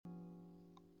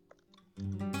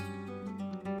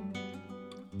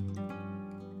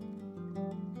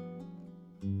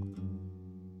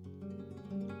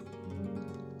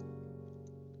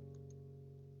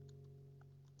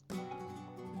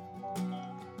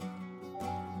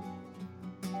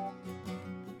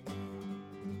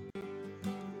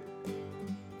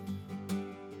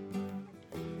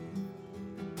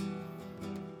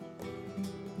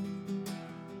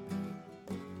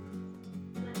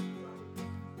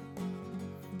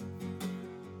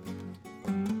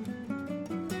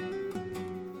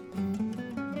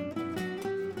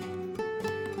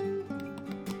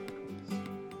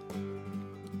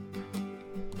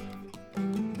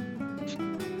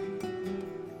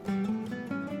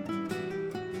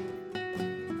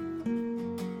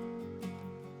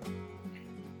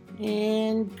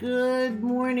And good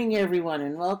morning, everyone,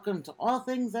 and welcome to All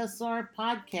Things SR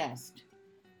podcast.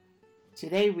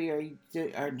 Today we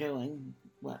are doing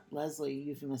what Leslie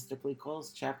euphemistically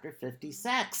calls Chapter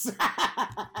 56.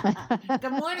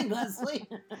 Good morning, Leslie.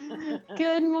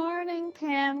 Good morning,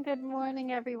 Pam. Good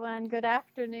morning, everyone. Good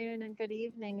afternoon and good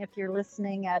evening if you're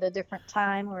listening at a different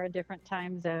time or a different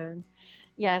time zone.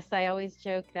 Yes, I always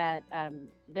joke that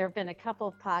there have been a couple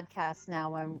of podcasts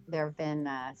now when there have been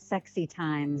sexy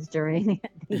times during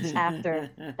the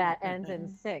chapter that ends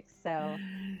in 6. So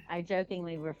I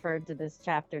jokingly referred to this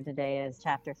chapter today as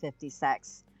Chapter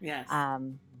 56. Yes.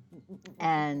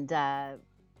 And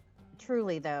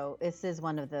truly, though, this is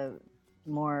one of the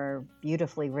more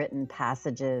beautifully written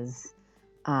passages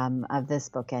of this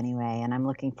book anyway, and I'm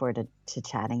looking forward to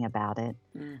chatting about it.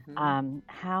 Mm-hmm.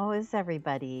 How is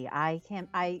everybody?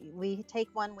 We take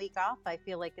 1 week off. I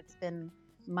feel like it's been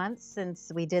months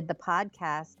since we did the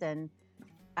podcast, and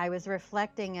I was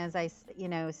reflecting as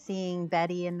seeing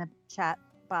Betty in the chat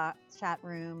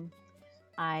room.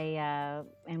 I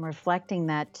am reflecting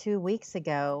that 2 weeks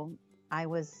ago, I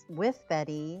was with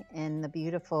Betty in the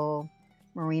beautiful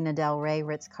Marina del Rey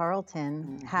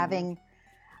Ritz-Carlton, having,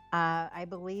 I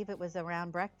believe it was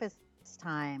around breakfast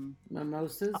time.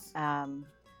 Mimosas?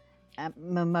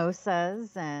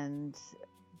 Mimosas and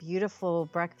beautiful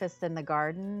breakfast in the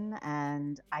garden.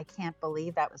 And I can't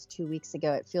believe that was 2 weeks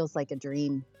ago. It feels like a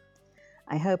dream.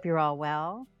 I hope you're all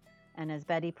well. And as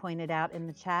Betty pointed out in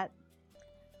the chat,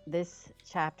 this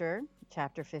chapter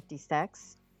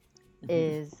 56,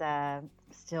 is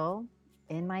still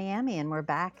in Miami, and we're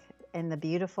back in the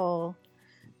beautiful,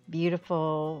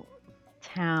 beautiful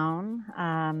town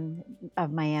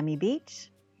of Miami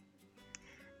Beach.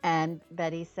 And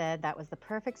Betty said that was the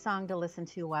perfect song to listen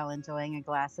to while enjoying a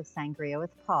glass of sangria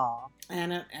with Paul.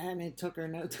 And it took her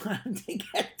no time to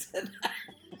get to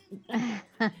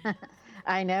that.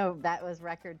 I know, that was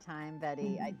record time,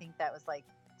 Betty. I think that was like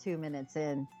 2 minutes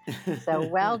in. So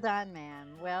well done, ma'am.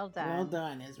 Well done. Well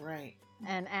done is right.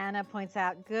 And Anna points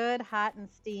out, good, hot, and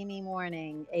steamy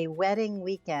morning, a wedding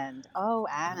weekend. Oh,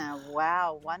 Anna,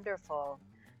 wow, wonderful.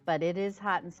 But it is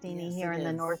hot and steamy here in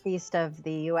the northeast of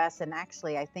the U.S. and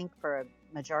actually, I think for a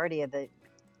majority of the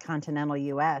continental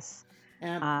U.S.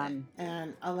 And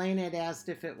Elena had asked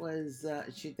if it was,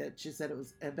 she said it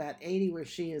was about 80 where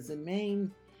she is in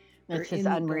Maine. It's just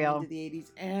unreal. Into the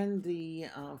 80s, and the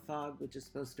fog, which is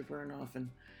supposed to burn off, and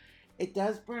it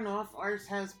does burn off. Ours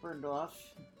has burned off,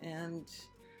 and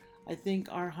I think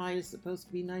our high is supposed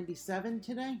to be 97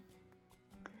 today.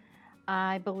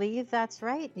 I believe that's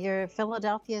right. Your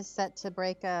Philadelphia is set to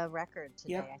break a record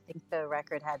today. Yep. I think the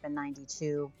record had been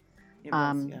 92. It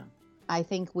was, yeah. I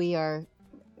think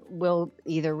we'll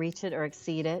either reach it or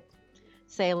exceed it.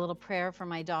 Say a little prayer for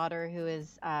my daughter who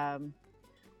is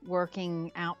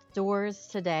working outdoors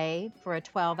today for a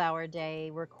 12-hour day,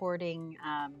 recording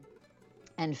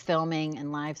and filming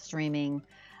and live streaming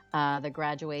the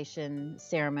graduation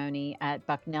ceremony at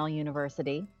Bucknell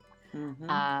University.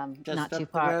 Mm-hmm. Just not up too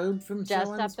far. The road from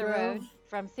just up the road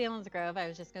from Selinsgrove. I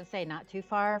was just going to say, not too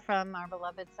far from our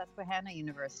beloved Susquehanna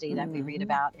University that we read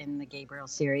about in the Gabriel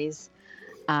series.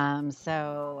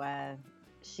 So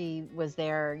she was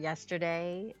there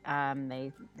yesterday.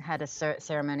 They had a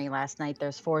ceremony last night.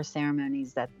 There's 4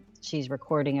 ceremonies that she's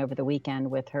recording over the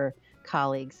weekend with her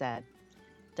colleagues at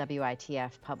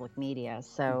WITF Public Media.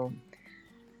 So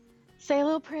say a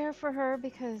little prayer for her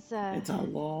because it's a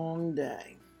long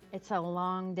day. It's a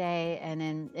long day,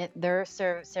 and their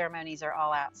ceremonies are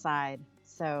all outside.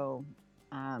 So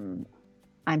I'm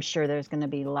sure there's going to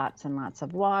be lots and lots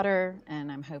of water,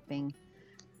 and I'm hoping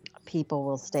people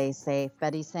will stay safe.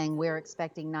 Betty's saying we're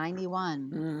expecting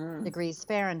 91 degrees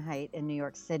Fahrenheit in New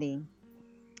York City.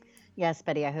 Yes,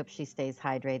 Betty, I hope she stays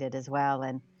hydrated as well.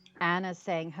 And Anna's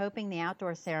saying, hoping the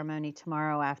outdoor ceremony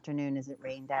tomorrow afternoon isn't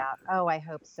rained out. Oh, I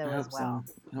hope so as well.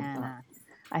 So. Anna,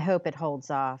 I hope it holds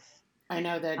off. I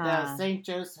know that Uh, St.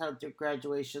 Joe's had their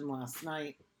graduation last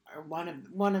night, or one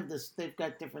of the. They've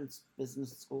got different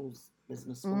business school,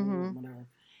 mm-hmm. whatever,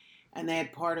 and they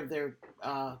had part of their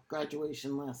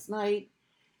graduation last night,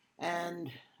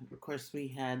 and of course we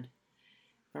had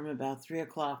from about 3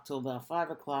 o'clock till about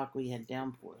 5 o'clock we had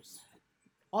downpours,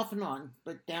 off and on,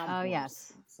 but Oh, downpours.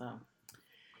 yes. So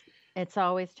It's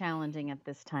always challenging at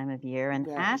this time of year. And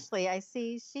very. Ashley, I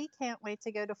see she can't wait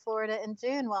to go to Florida in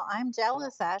June. Well, I'm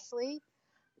jealous, Ashley.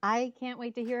 I can't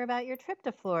wait to hear about your trip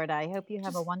to Florida. I hope you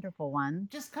have a Just wonderful one.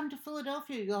 just come to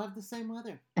Philadelphia. You'll have the same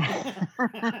weather.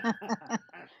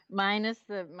 Minus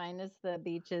the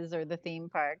beaches or the theme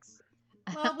parks.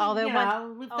 Well, although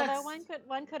one we've got. although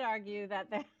one could argue that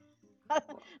there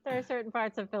there are certain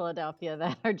parts of Philadelphia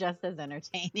that are just as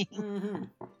entertaining. Mm-hmm.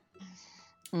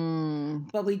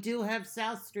 Mm. But we do have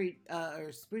South Street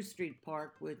or Spruce Street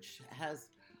Park, which has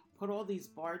put all these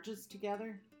barges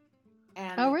together.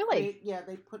 And Oh, really?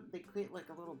 they create like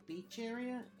a little beach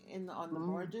area on the Mm.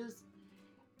 barges,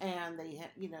 and they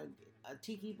have a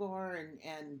tiki bar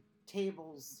and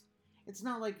tables. It's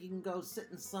not like you can go sit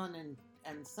in the sun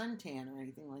and suntan or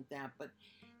anything like that, but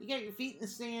you got your feet in the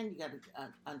sand. You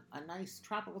got a nice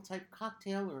tropical type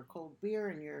cocktail or a cold beer,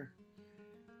 and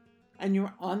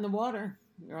you're on the water.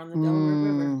 You're on the Delaware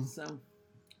River, Mm. so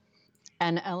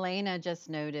And Elena just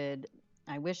noted,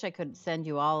 I wish I could send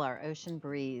you all our ocean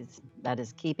breeze that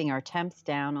is keeping our temps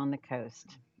down on the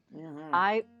coast. mhm,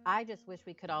 I just wish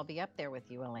we could all be up there with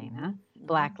you, Elena, mhm.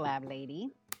 Black Lab Lady.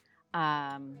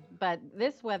 But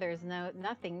this weather is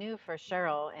nothing new for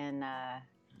Cheryl in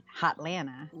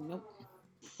Hotlanta. Nope.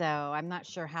 So I'm not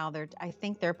sure how I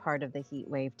think they're part of the heat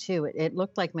wave too. It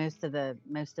looked like most of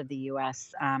the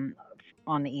U.S.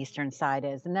 On the eastern side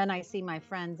is, and then I see my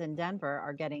friends in Denver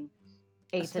are getting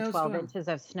A 8 to 12 snowstorm. inches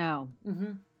of snow.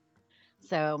 Mm-hmm.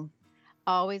 So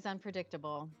always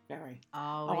unpredictable. Very.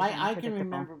 Always I can unpredictable.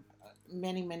 remember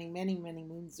many, many, many, many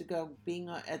moons ago being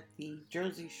at the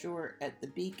Jersey Shore at the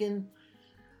Beacon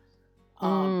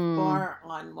bar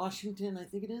on Washington, I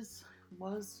think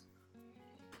was.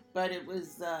 But it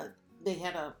was, they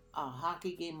had a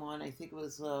hockey game on. I think it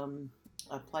was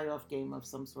a playoff game of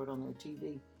some sort on their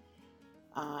TV.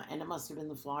 And it must have been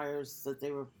the Flyers that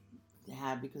they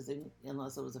had because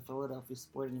unless it was a Philadelphia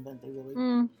sporting event, they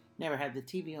really never had the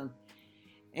TV on.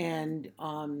 And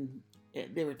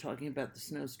they were talking about the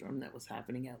snowstorm that was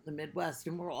happening out in the Midwest,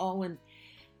 and we're all in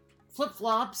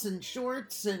flip-flops and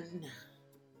shorts, and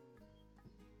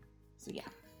so yeah.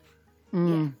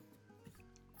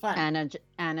 Fun.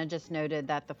 Anna just noted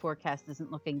that the forecast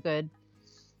isn't looking good.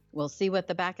 We'll see what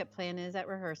the backup plan is at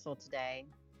rehearsal today.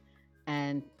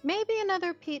 And maybe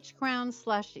another peach crown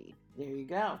slushie. There you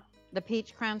go. The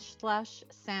peach crown slush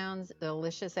sounds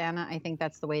delicious, Anna. I think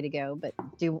that's the way to go, but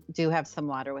do have some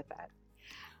water with that.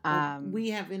 We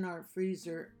have in our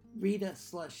freezer Rita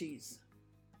slushies.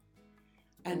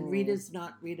 And Rita's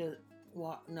not Rita's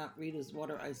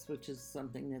water ice, which is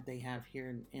something that they have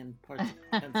here in parts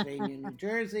of Pennsylvania, New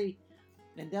Jersey,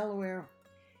 and Delaware.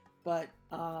 But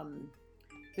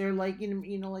they're like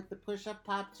like the push-up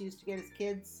pops you used to get as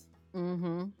kids.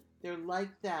 Mm-hmm. They're like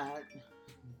that,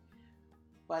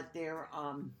 but they're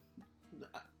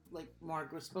like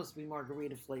supposed to be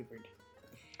margarita flavored.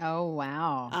 Oh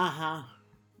wow!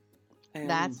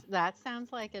 That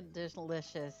sounds like a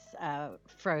delicious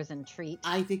frozen treat.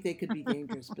 I think they could be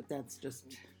dangerous, but that's just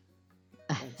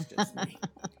me.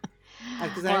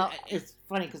 It's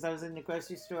funny because I was in the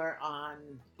grocery store on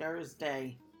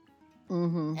Thursday,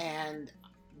 and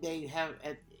they have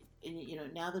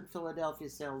now that Philadelphia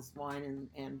sells wine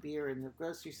and beer in the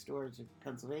grocery stores in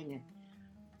Pennsylvania,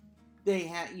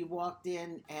 you walked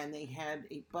in and they had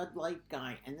a Bud Light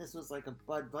guy, and this was like a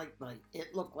Bud Light.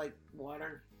 It looked like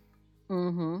water.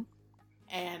 Mm-hmm.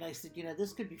 And I said,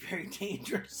 this could be very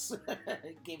dangerous.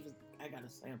 I got a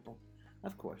sample,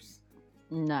 of course.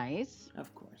 Nice.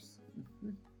 Of course. Mm-hmm.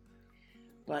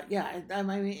 But yeah, I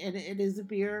mean, it is a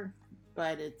beer,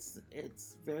 but it's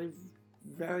very,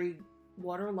 very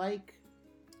water-like,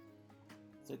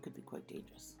 so it could be quite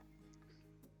dangerous.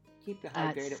 Keep you hydrated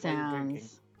while you're drinking.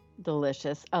 Sounds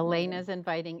delicious. Elena's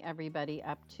inviting everybody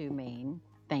up to Maine.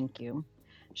 Thank you.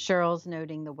 Cheryl's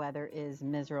noting the weather is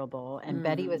miserable, and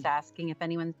Betty was asking if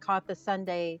anyone caught the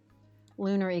Sunday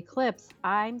lunar eclipse.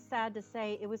 I'm sad to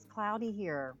say it was cloudy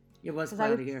here. It was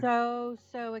cloudy here. I was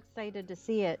so excited to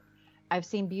see it. I've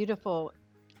seen beautiful,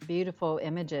 beautiful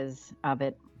images of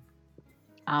it.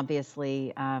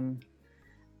 Obviously,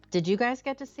 did you guys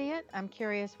get to see it? I'm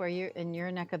curious where you're in your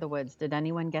neck of the woods. Did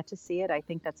anyone get to see it? I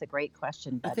think that's a great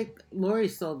question. Betty. I think Lori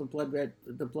saw the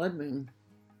blood moon.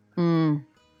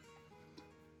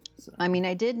 So. I mean,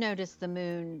 I did notice the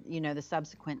moon, the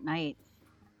subsequent night,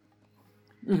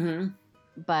 Mm-hmm.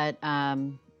 but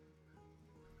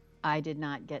I did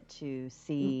not get to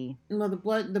see. No, the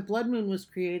blood moon was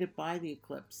created by the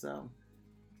eclipse, so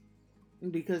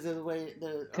because of the way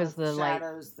the Because Earth the light.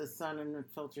 shadows the sun and it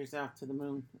filters out to the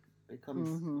moon, it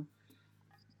becomes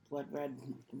blood red.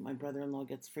 My brother-in-law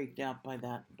gets freaked out by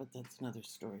that, but that's another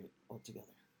story altogether.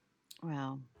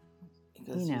 Well,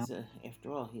 because he's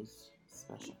after all, he's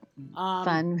special.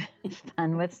 Fun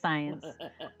with science.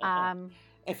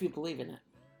 If you believe in it.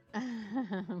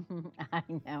 I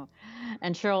know.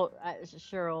 And Cheryl,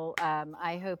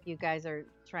 I hope you guys are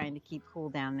trying to keep cool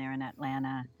down there in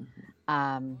Atlanta.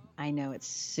 I know it's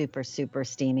super, super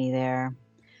steamy there.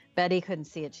 Betty couldn't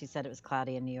see it. She said it was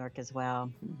cloudy in New York as well.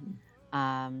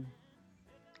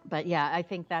 But yeah, I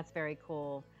think that's very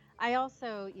cool. I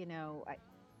also,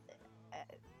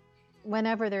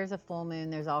 whenever there's a full moon,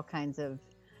 there's all kinds of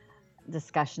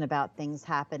discussion about things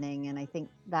happening. And I think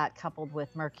that coupled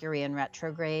with Mercury in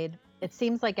retrograde, it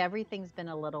seems like everything's been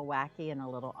a little wacky and a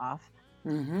little off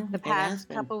the past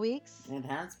couple weeks. It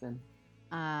has been.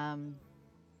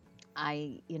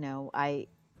 I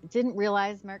didn't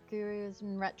realize Mercury was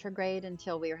in retrograde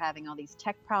until we were having all these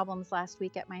tech problems last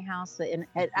week at my house. And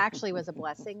it actually was a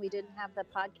blessing we didn't have the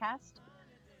podcast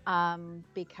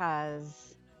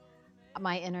because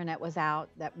my internet was out.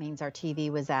 That means our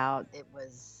TV was out. It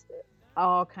was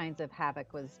all kinds of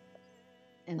havoc was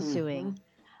ensuing.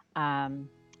 And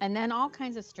then all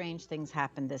kinds of strange things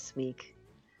happened this week.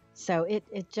 So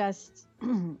it just,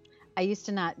 I used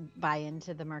to not buy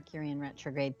into the Mercury in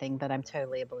retrograde thing, but I'm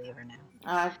totally a believer now.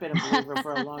 I've been a believer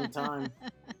for a long time.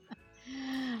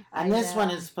 And this one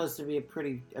is supposed to be a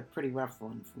pretty rough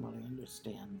one from what I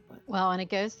understand. But well, and it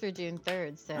goes through June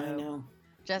 3rd. So I know.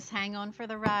 Just hang on for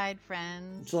the ride,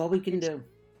 friends. That's all we can do.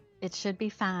 It should be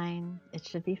fine. It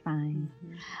should be fine.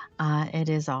 It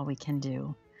is all we can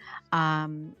do.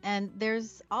 And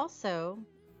there's also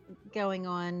going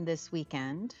on this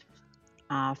weekend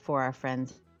for our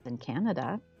friends in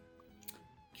Canada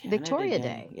Victoria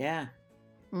Day. Yeah.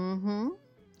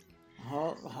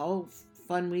 Whole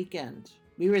fun weekend.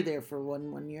 We were there for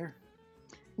one year.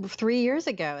 3 years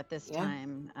ago at this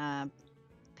time.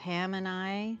 Pam and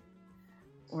I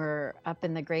were up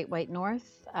in the Great White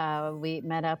North. We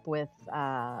met up with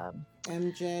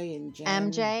MJ and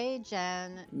Jen.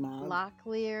 Jen,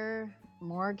 Locklear,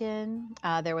 Morgan.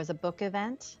 There was a book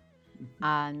event,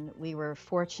 and we were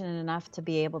fortunate enough to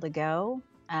be able to go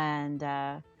and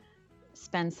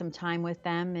spend some time with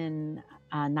them in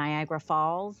Niagara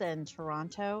Falls and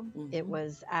Toronto. It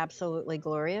was absolutely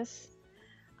glorious.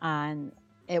 And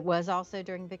it was also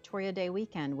during Victoria Day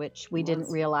weekend, which we didn't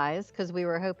realize because we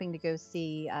were hoping to go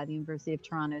see the University of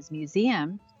Toronto's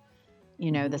museum,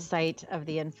 the site of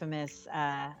the infamous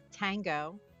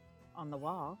tango on the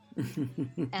wall.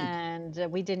 And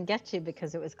we didn't get to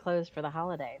because it was closed for the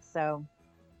holidays. So,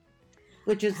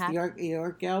 which is the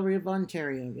Art Gallery of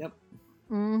Ontario. Yep.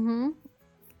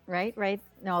 Right.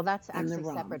 No, that's actually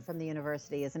separate from the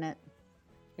university, isn't it?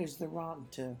 There's the ROM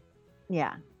too.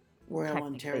 Yeah. Royal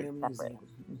Ontario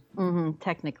Museum.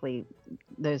 Technically,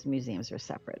 those museums are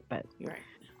separate, but you're right.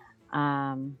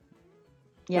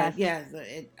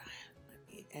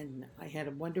 And I had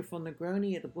a wonderful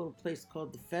Negroni at a little place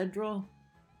called the Federal,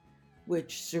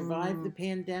 which survived the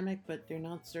pandemic, but they're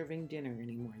not serving dinner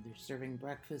anymore. They're serving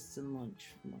breakfast and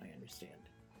lunch, from what I understand.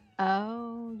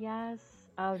 Oh yes.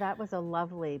 Oh, that was a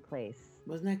lovely place.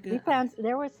 Wasn't that good? We found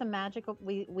there was some magical.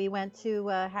 We went to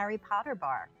Harry Potter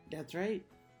bar. That's right.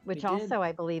 Which also,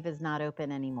 I believe, is not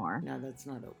open anymore. No, that's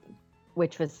not open.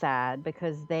 Which was sad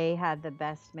because they had the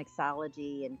best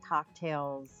mixology and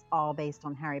cocktails all based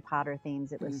on Harry Potter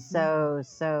themes. It was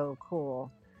so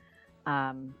cool.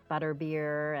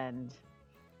 Butterbeer and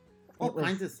all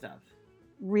kinds of stuff.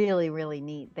 Really, really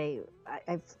neat. The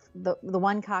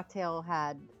one cocktail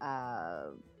had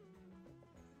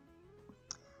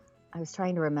I was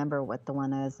trying to remember what the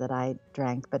one is that I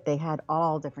drank, but they had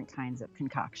all different kinds of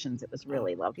concoctions. It was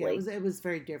really lovely. Yeah, it was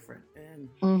very different,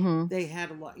 and they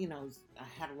had a lot.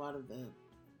 Had a lot of the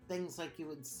things like you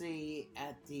would see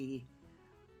at the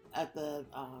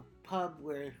pub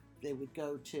where they would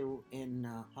go to in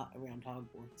around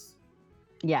Hogwarts.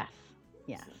 Yes.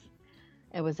 So.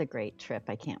 It was a great trip.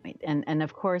 I can't wait. And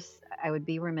of course, I would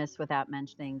be remiss without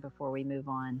mentioning before we move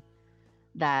on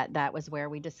that was where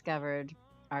we discovered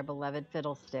our beloved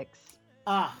Fiddlesticks.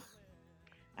 And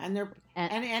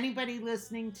anybody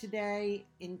listening today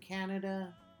in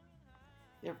Canada,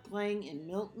 they're playing in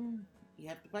Milton. You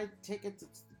have to buy tickets.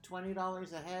 It's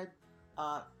 $20 a head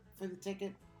for the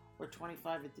ticket, or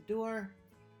 $25 at the door.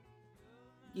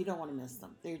 you don't want to miss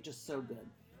them. They're just so good.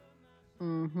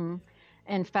 Mm-hmm.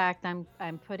 In fact,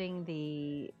 I'm putting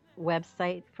the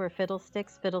website for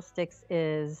Fiddlesticks. Fiddlesticks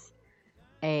is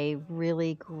a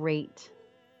really great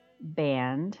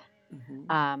band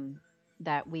Mm-hmm.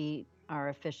 that we are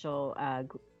official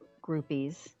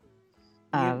groupies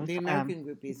of. The American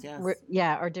groupies, yes.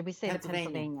 Yeah, or did we say the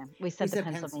Pennsylvania. Pennsylvania? We We said the said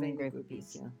Pennsylvania Pennsylvania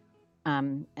groupies, groupies.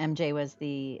 yeah. MJ was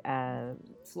the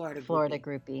Florida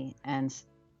groupie, and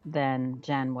then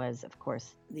Jen was, of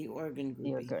course, the Oregon the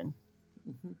groupie. Oregon.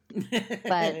 Mm-hmm.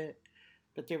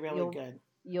 But they're really good.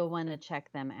 You'll want to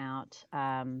check them out.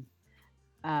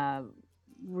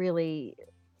 Really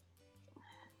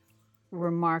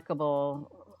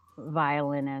remarkable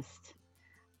violinist.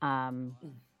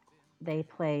 They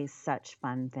play such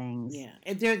fun things. Yeah,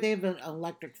 and they have an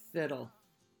electric fiddle.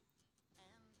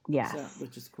 Yes, so,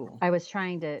 which is cool. I was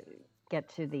trying to get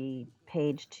to the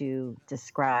page to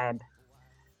describe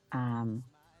the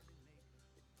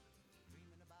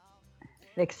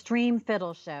Extreme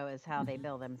Fiddle Show is how they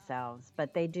bill themselves,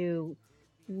 but they do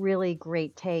really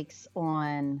great takes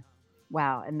on,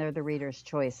 wow, and they're the reader's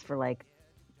choice for like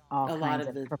all kinds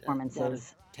of performances. A lot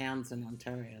of towns in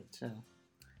Ontario too.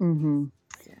 Mm-hmm.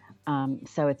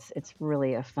 So it's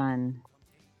really a fun.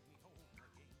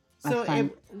 So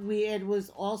it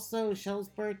was also Shell's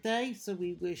birthday, so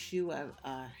we wish you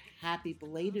a happy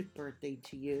belated birthday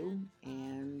to you.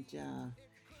 And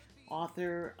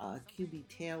author QB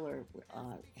Taylor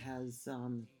has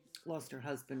lost her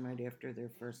husband right after their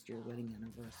first year wedding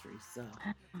anniversary. So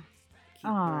keep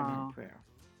her in prayer.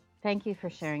 Thank you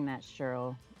for sharing that,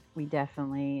 Cheryl. We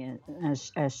definitely,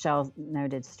 as Shell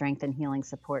noted, strength and healing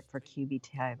support for QB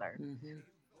Taylor.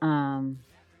 Mm-hmm.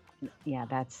 Yeah,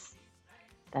 that's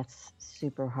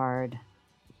super hard.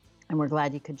 And we're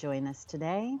glad you could join us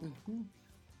today. Mm-hmm.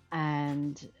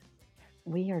 And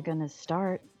we are going to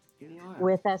start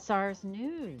with SR's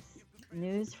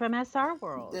news from SR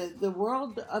World. The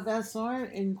world of SR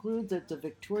includes it's a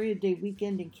Victoria Day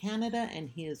weekend in Canada, and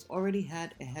he has already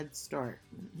had a head start.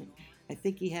 I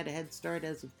think he had a head start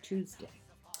as of Tuesday.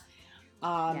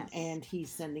 Yes. And he's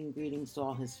sending greetings to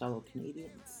all his fellow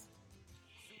Canadians.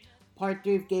 Part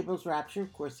 3 of Gabriel's Rapture,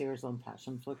 of course, airs on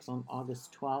Passionflix on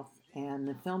August 12th, and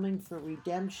the filming for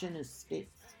Redemption is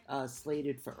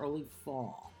slated for early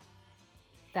fall.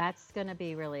 That's going to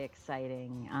be really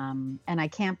exciting. And I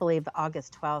can't believe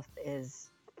August 12th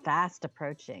is fast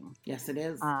approaching. Yes, it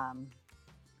is. I'm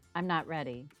not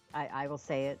ready. I will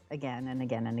say it again and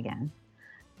again and again.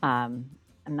 I'm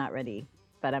not ready,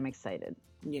 but I'm excited.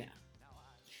 Yeah.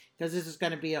 Because this is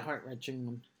going to be a heart-wrenching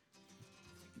one.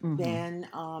 Mm-hmm. Then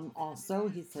also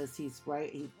he says he's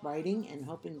writing and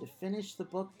hoping to finish the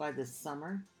book by this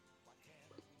summer.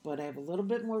 But I have a little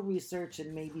bit more research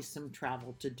and maybe some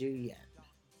travel to do yet.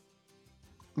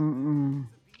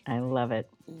 I love it.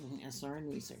 SR and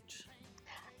research.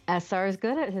 SR is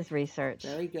good at his research.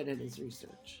 Very good at his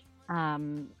research.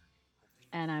 And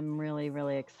I'm really,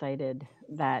 really excited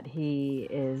that he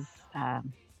is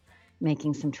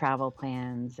making some travel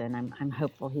plans, and I'm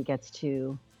hopeful he gets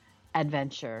to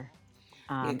adventure.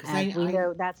 We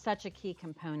know that's such a key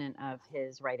component of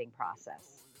his writing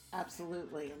process.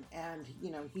 Absolutely. And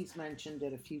he's mentioned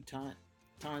it a few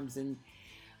times in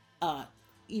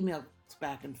emails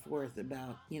back and forth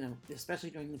about,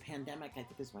 especially during the pandemic, I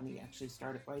think is when he actually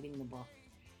started writing the book.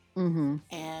 Mm-hmm.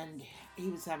 And he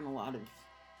was having a lot of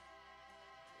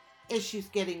issues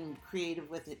getting creative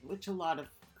with it, which a lot of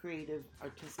creative,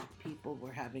 artistic people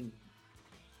were having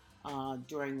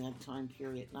during that time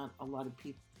period. Not a lot of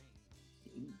people,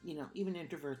 even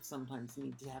introverts sometimes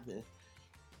need to have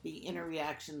the inner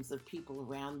reactions of people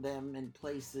around them and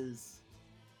places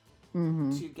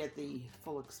to get the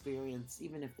full experience,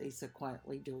 even if they sit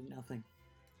quietly doing nothing,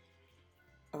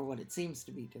 or what it seems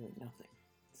to be doing nothing.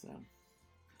 So,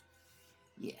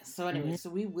 yeah. So anyway, so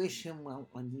we wish him well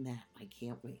on that. I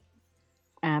can't wait.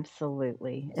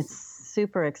 Absolutely, it's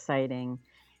super exciting.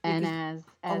 And as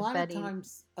a lot Betty, of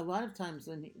times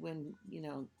when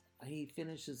he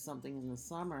finishes something in the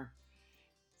summer,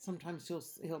 sometimes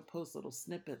he'll post little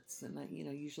snippets, and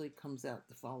usually comes out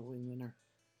the following winter,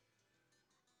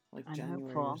 like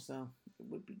January or so. It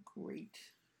would be great.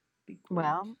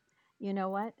 Well, you know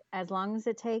what? As long as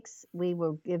it takes, we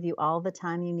will give you all the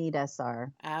time you need,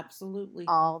 SR. Absolutely.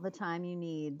 All the time you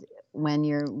need. When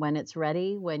it's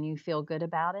ready, when you feel good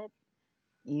about it,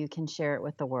 you can share it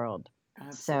with the world.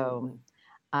 Absolutely. So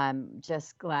I'm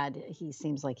just glad he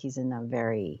seems like he's in a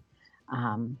very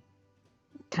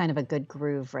kind of a good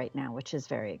groove right now, which is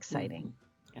very exciting.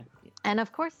 Yeah. And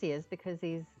of course he is, because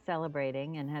he's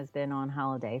celebrating and has been on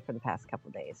holiday for the past couple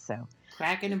of days. So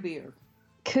cracking a beer.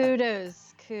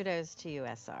 Kudos to you,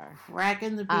 SR.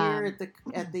 Cracking the beer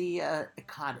at the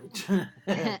cottage.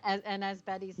 And as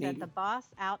Betty said, the boss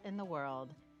out in the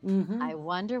world. Mm-hmm. I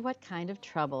wonder what kind of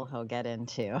trouble he'll get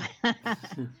into.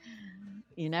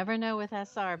 You never know with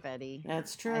SR, Betty.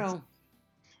 That's true.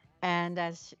 And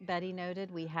as Betty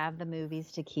noted, we have the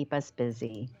movies to keep us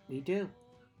busy. We do.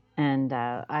 And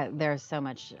there's so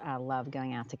much love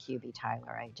going out to QB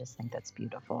Tyler. I just think that's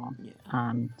beautiful.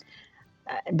 Yeah.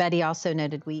 Betty also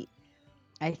noted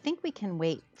I think we can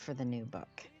wait for the new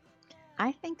book.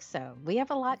 I think so. We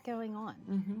have a lot going on.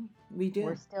 Mm-hmm. We do.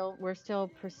 We're still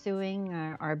pursuing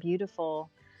our beautiful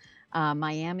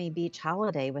Miami Beach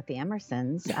holiday with the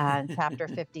Emersons, chapter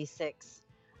 56,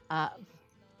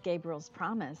 Gabriel's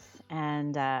Promise,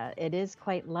 and it is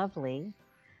quite lovely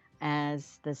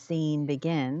as the scene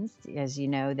begins. As you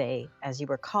know, as you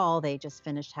recall, they just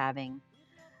finished having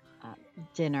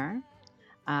dinner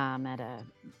at a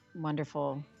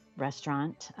wonderful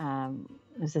restaurant.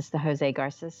 Was this the Jose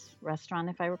Garces restaurant,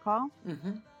 if I recall?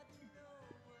 Mm-hmm.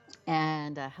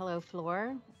 And hello,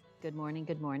 Flor. Good morning.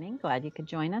 Good morning. Glad you could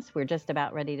join us. We're just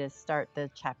about ready to start the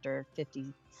chapter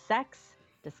 56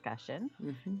 discussion.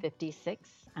 Mm-hmm. 56,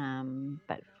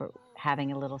 but for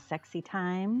having a little sexy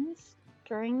times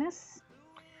during this.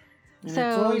 And so,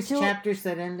 it's always chapters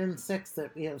that end in 6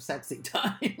 that we have sexy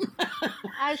time.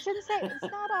 I shouldn't say it's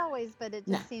not always, but it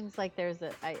just seems like there's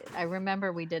I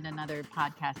remember we did another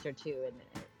podcast or two,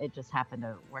 and it just happened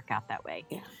to work out that way.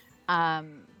 Yeah.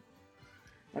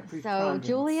 So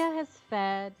Julia has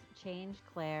fed, changed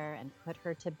Claire, and put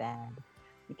her to bed.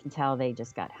 You can tell they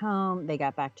just got home. They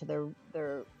got back to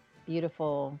their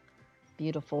beautiful,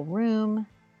 beautiful room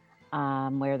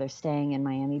where they're staying in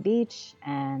Miami Beach,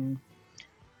 and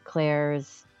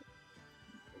Claire's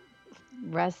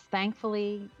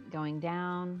thankfully going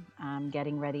down,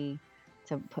 getting ready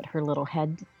to put her little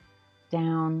head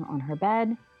down on her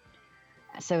bed.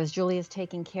 So as Julia's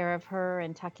taking care of her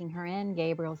and tucking her in,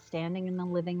 Gabriel's standing in the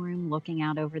living room looking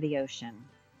out over the ocean.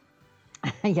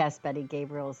 Yes, Betty,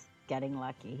 Gabriel's getting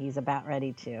lucky. He's about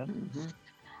ready to. Mm-hmm.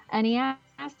 And he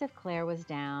asked if Claire was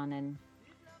down, and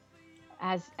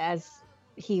as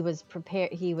he was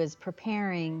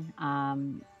preparing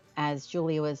as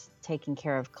Julia was taking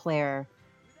care of Claire,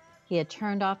 he had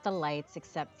turned off the lights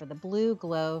except for the blue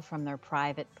glow from their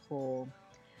private pool.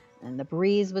 And the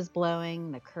breeze was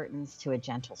blowing the curtains to a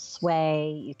gentle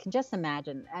sway. You can just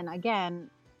imagine. And again,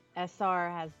 SR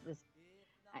has this,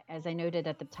 as I noted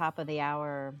at the top of the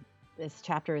hour, this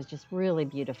chapter is just really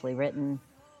beautifully written.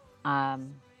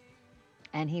 And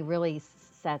he really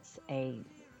sets a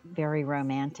very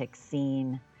romantic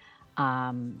scene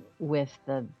with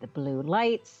the blue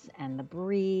lights and the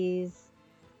breeze.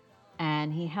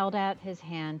 And he held out his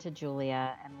hand to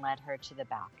Julia and led her to the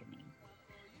balcony.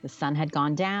 The sun had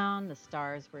gone down, the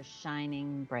stars were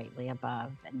shining brightly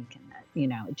above, and you can,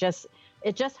 it just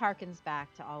harkens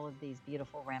back to all of these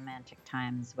beautiful romantic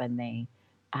times when they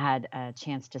had a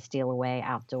chance to steal away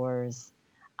outdoors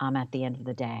at the end of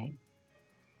the day.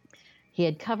 He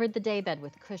had covered the daybed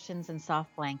with cushions and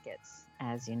soft blankets,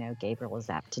 as you know, Gabriel was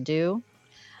apt to do.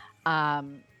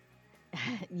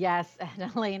 Yes,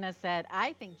 and Elena said,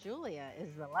 I think Julia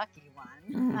is the lucky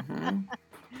one.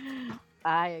 Mm-hmm.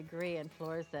 I agree. And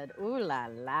Flora said, ooh la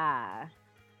la.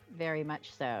 Very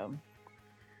much so.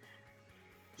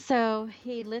 So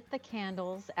he lit the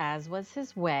candles, as was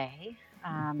his way,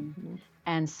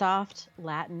 and soft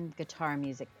Latin guitar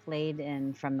music played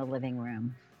in from the living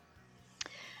room.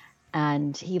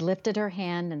 And he lifted her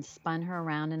hand and spun her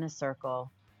around in a circle,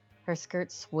 her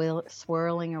skirt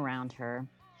swirling around her.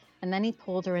 And then he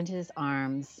pulled her into his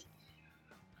arms,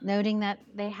 noting that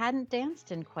they hadn't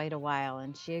danced in quite a while,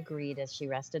 and she agreed as she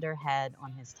rested her head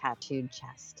on his tattooed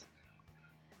chest.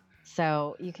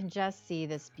 So you can just see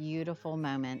this beautiful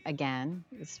moment. Again,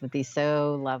 this would be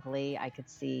so lovely. I could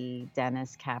see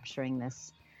Dennis capturing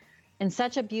this in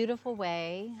such a beautiful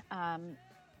way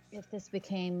if this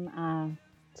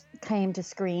came to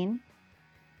screen.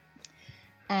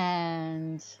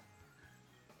 And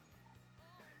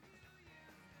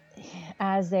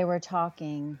as they were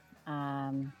talking,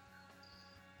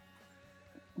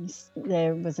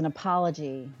 there was an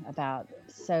apology about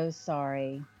so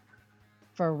sorry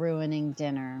for ruining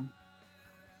dinner,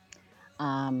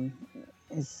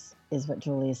 is what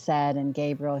Julia said. And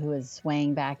Gabriel, who was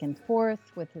swaying back and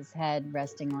forth with his head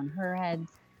resting on her head,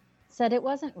 said it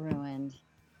wasn't ruined,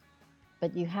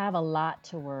 but you have a lot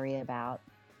to worry about.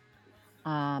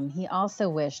 He also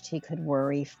wished he could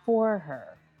worry for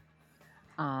her.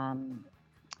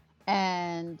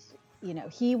 And,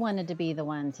 he wanted to be the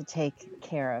one to take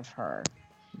care of her.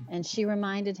 And she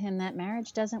reminded him that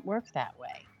marriage doesn't work that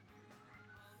way.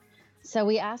 So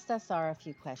we asked SR a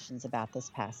few questions about this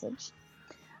passage.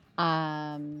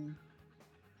 I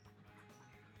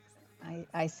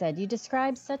said, you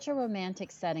described such a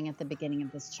romantic setting at the beginning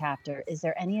of this chapter. Is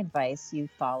there any advice you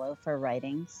follow for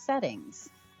writing settings?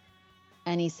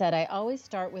 And he said, I always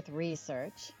start with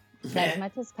research. As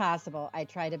much as possible, I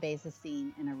try to base a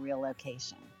scene in a real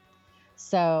location.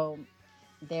 So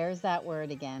there's that word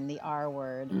again, the R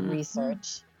word,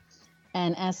 research.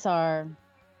 And SR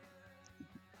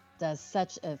does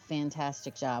such a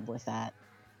fantastic job with that.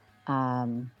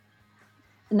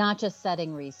 Not just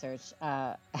setting research.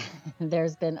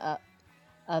 There's been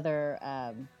other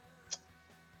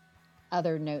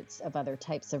notes of other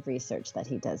types of research that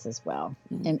he does as well,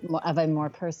 and of a more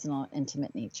personal,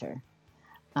 intimate nature.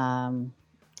 I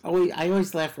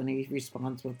always laugh when he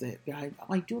responds with it.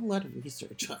 I do a lot of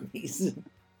research on these.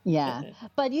 Yeah,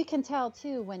 but you can tell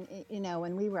too when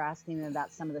when we were asking him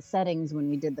about some of the settings when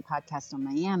we did the podcast on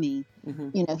Miami.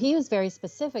 He was very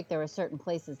specific. There were certain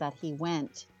places that he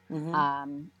went.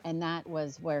 And that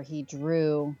was where he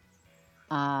drew,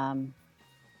 that's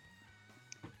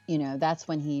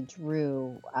when he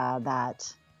drew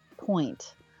that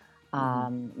point,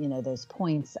 those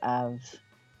points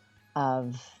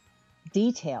of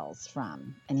details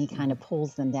from, and he kind of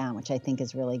pulls them down, which I think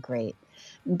is really great.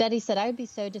 Betty said, I would be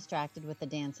so distracted with the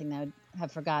dancing that I would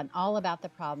have forgotten all about the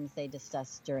problems they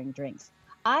discussed during drinks.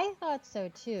 I thought so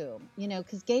too,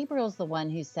 because Gabriel's the one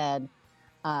who said,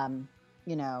 as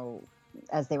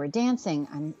they were dancing,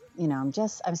 I'm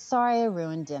sorry I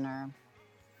ruined dinner.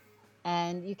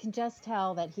 And you can just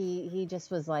tell that he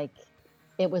just was like,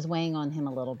 it was weighing on him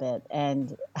a little bit.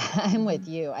 And I'm with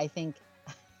you. I think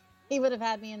he would have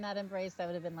had me in that embrace. I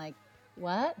would have been like,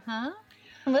 what? Huh?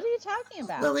 What are you talking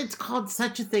about? Well, it's called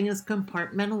such a thing as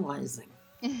compartmentalizing.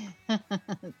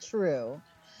 True.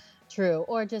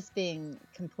 Or just being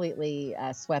completely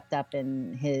swept up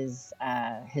in his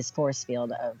force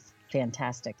field of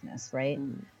fantasticness, right?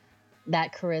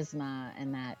 That charisma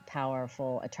and that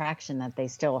powerful attraction that they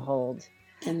still hold.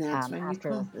 And that's when you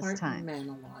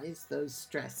compartmentalize those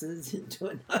stresses into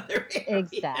another area.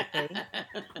 Exactly.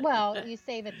 Well, you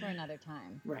save it for another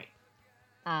time. Right.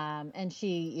 And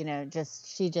she,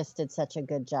 she just did such a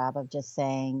good job of just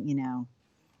saying,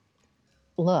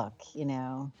 look,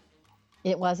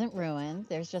 it wasn't ruined.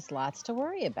 There's just lots to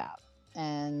worry about.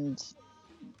 And,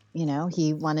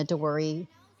 he wanted to worry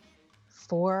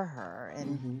for her.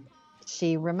 And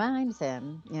she reminds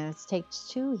him, it takes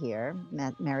two here.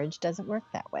 Marriage doesn't work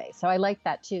that way. So I like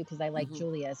that too, because I like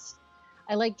Julia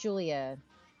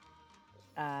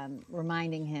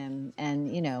reminding him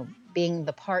and, being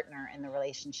the partner in the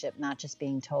relationship, not just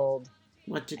being told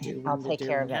what to do, I'll take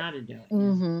care of it, how to do it.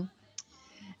 Mm-hmm.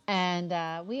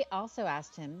 And we also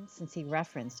asked him, since he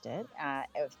referenced it,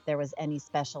 if there was any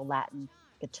special Latin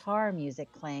guitar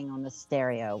music playing on the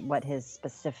stereo, what his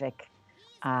specific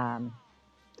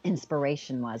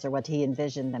inspiration was, or what he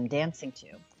envisioned them dancing to.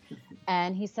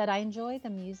 And he said, I enjoy the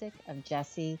music of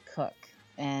Jesse Cook.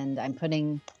 And I'm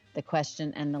putting the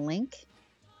question and the link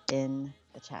in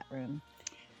the chat room.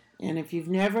 And if you've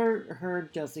never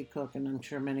heard Jesse Cook, and I'm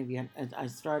sure many of you, I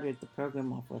started the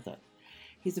program off with it.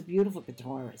 He's a beautiful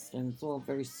guitarist, and it's all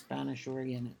very Spanish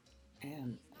oriented.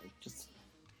 And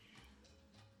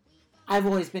I've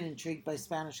always been intrigued by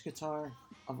Spanish guitar.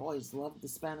 I've always loved the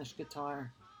Spanish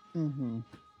guitar.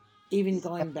 Even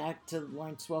going back to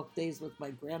Lawrence Welk days with my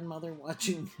grandmother,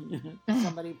 watching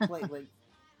somebody play the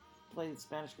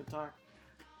Spanish guitar.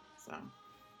 So.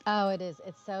 Oh, it is.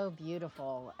 It's so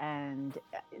beautiful, and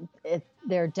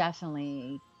there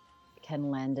definitely can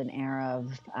lend an air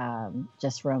of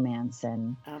just romance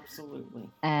and absolutely,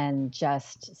 and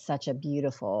just such a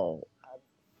beautiful.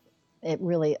 It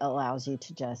really allows you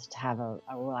to just have a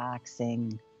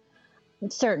relaxing.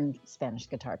 Certain Spanish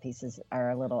guitar pieces are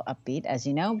a little upbeat, as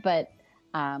you know, but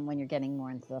when you're getting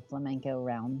more into the flamenco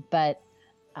realm, but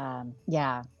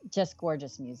yeah, just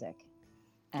gorgeous music.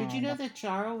 Did you know that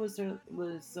Charo was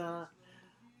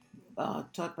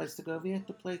taught by Segovia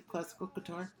to play classical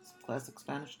guitar, classic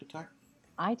Spanish guitar?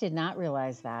 I did not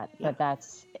realize that, but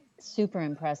that's super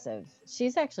impressive.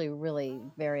 She's actually really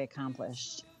very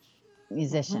accomplished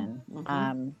musician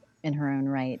in her own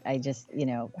right. I just,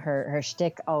 her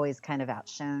shtick always kind of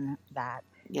outshone that.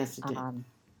 Yes, it did.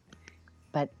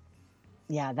 But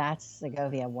yeah, that's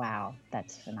Segovia. Wow,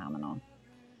 that's phenomenal.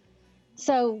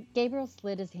 So Gabriel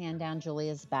slid his hand down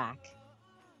Julia's back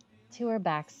to her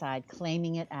backside,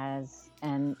 claiming it as,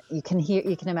 and you can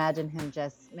imagine him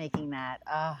just making that,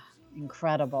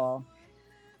 incredible.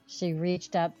 She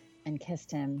reached up and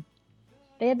kissed him.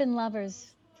 They had been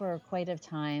lovers for quite a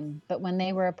time, but when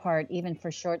they were apart, even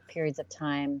for short periods of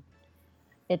time,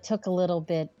 it took a little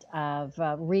bit of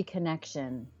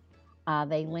reconnection.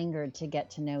 They lingered to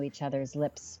get to know each other's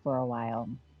lips for a while.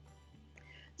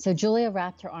 So Julia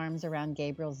wrapped her arms around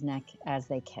Gabriel's neck as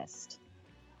they kissed.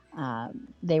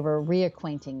 They were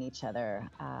reacquainting each other,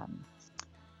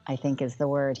 I think is the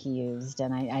word he used.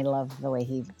 And I love the way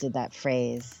he did that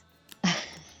phrase.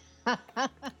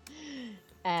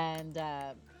 And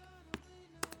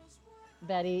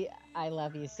Betty, I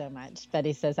love you so much.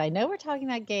 Betty says, I know we're talking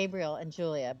about Gabriel and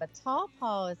Julia, but Tall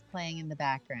Paul is playing in the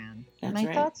background. That's My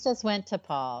right. thoughts just went to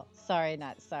Paul. Sorry,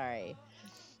 not sorry.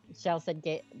 Shell said,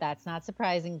 that's not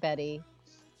surprising, Betty,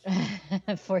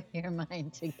 for your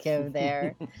mind to go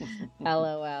there.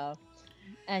 LOL.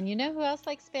 And you know who else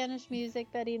likes Spanish music,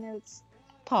 Betty notes?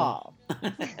 Paul.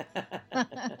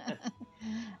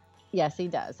 Yes, he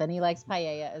does. And he likes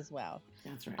paella as well.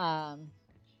 That's right.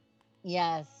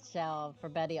 Yes, Shell, for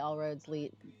Betty, all roads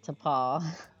lead to Paul.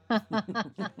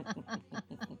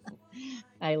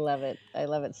 I love it. I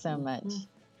love it so much.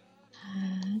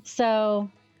 So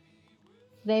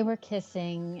they were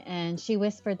kissing, and she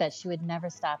whispered that she would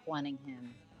never stop wanting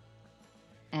him.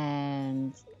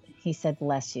 And he said,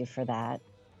 bless you for that.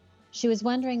 She was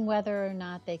wondering whether or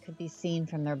not they could be seen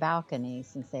from their balcony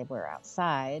since they were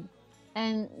outside.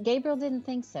 And Gabriel didn't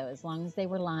think so. As long as they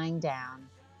were lying down,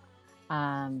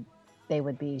 they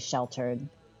would be sheltered.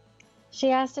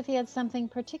 She asked if he had something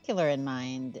particular in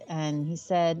mind, and he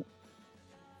said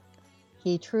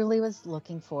he truly was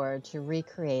looking forward to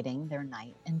recreating their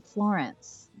night in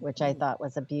Florence, which I thought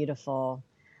was a beautiful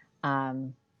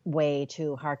way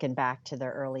to harken back to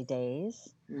their early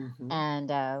days. Mm-hmm.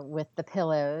 And with the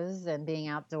pillows and being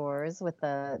outdoors with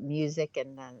the music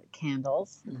and the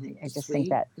candles. Mm-hmm. I just Sweet. think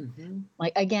that, Mm-hmm.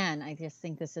 like, again, I just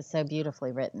think this is so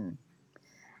beautifully written.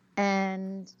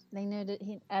 And they knew that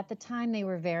at the time they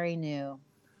were very new,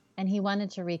 and he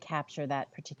wanted to recapture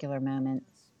that particular moment.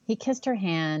 He kissed her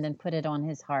hand and put it on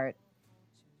his heart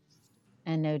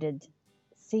and noted,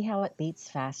 see how it beats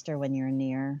faster when you're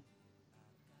near?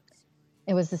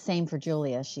 It was the same for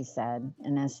Julia, she said.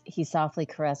 And as he softly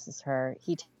caresses her,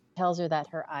 he tells her that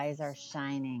her eyes are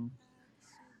shining.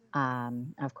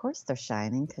 Of course they're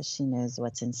shining because she knows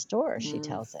what's in store, she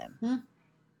tells him.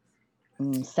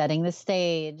 Setting the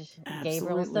stage. Absolutely.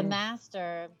 Gabriel's the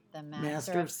master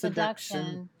of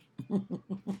seduction.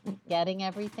 Getting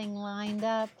everything lined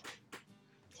up,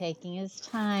 taking his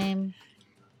time.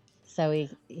 So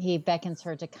he beckons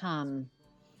her to come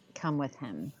with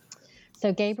him.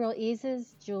 So Gabriel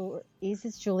eases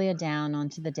Julia down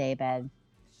onto the daybed,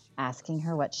 asking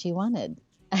her what she wanted.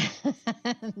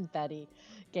 Betty,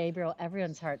 Gabriel,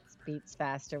 everyone's heart beats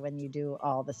faster when you do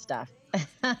all the stuff.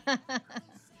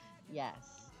 Yes.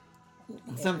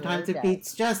 Sometimes it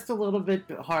beats just a little bit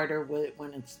harder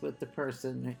when it's with the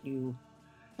person that you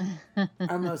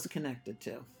are most connected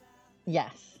to.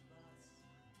 Yes.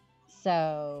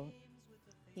 So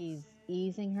he's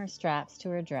easing her straps to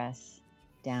her dress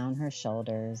down her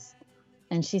shoulders,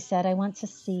 and she said, I want to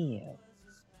see you.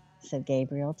 So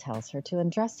Gabriel tells her to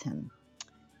undress him.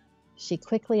 She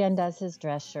quickly undoes his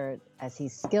dress shirt as he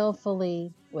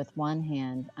skillfully, with one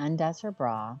hand, undoes her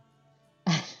bra.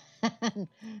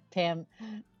 Pam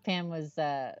was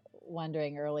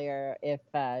wondering earlier if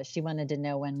she wanted to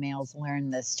know when males learn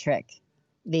this trick,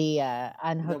 the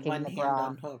unhooking the bra.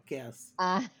 Hand unhook, yes.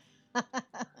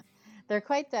 They're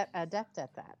quite adept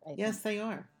at that. Yes, they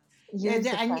are.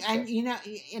 And you know,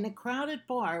 in a crowded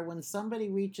bar, when somebody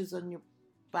reaches on your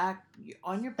back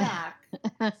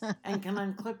and can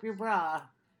unclip your bra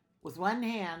with one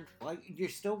hand while you're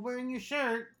still wearing your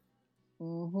shirt,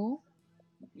 you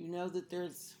know that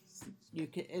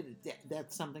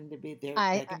that's something to be there.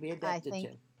 That can be adapted to.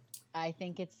 I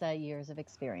think it's years of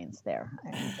experience there.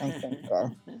 I think.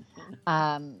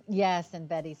 Yes, and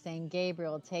Betty saying,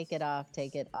 Gabriel, take it off.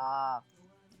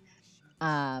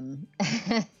 And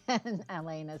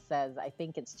Elena says, I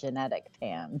think it's genetic,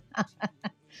 Pam.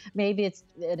 Maybe it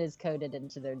is coded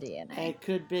into their DNA. It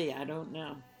could be. I don't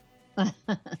know.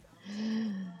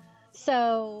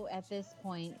 So at this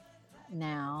point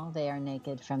now, they are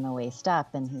naked from the waist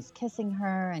up, and he's kissing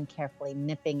her and carefully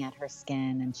nipping at her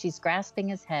skin, and she's grasping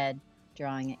his head,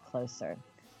 drawing it closer.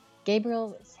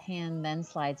 Gabriel's hand then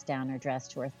slides down her dress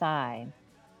to her thigh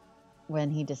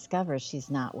when he discovers she's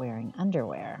not wearing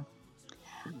underwear.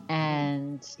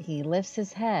 And he lifts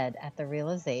his head at the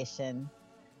realization,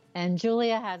 and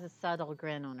Julia has a subtle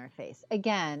grin on her face.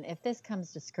 Again, if this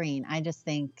comes to screen, I just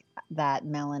think that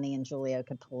Melanie and Julia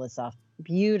could pull this off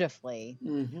beautifully.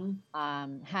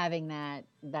 Having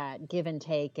that give and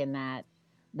take and that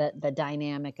the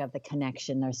dynamic of the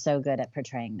connection, they're so good at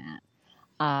portraying that.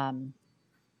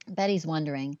 Betty's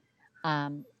wondering,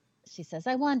 She says,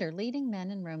 I wonder, leading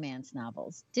men in romance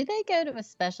novels, do they go to a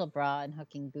special bra and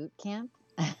hooking boot camp?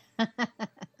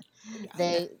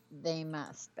 They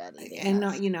must, Betty. They And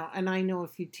must. and I know a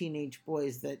few teenage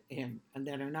boys that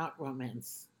are not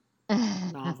romance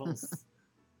novels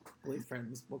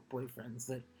book boyfriends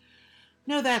that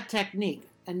know that technique,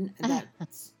 and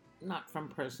that's not from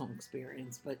personal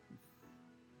experience, but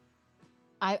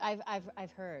I've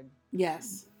heard.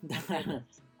 yes, I've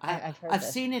heard I've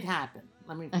this. seen it happen.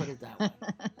 Let me put it that way.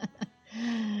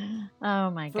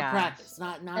 Oh my For gosh. practice,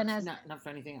 not for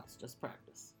anything else, just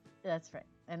practice. That's right.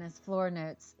 And as Floor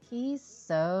notes, he's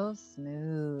so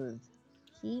smooth.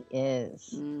 He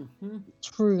is. Mm-hmm.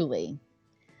 Truly.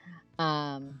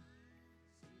 And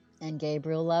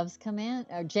Gabriel loves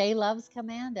Jay loves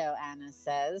Commando, Anna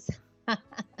says.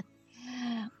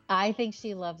 I think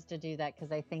she loves to do that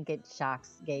because I think it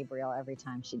shocks Gabriel every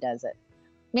time she does it.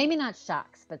 Maybe not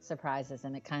shocks, but surprises,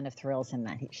 and it kind of thrills him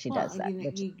that she does that,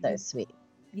 which is so sweet.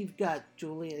 You've got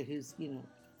Julia, who's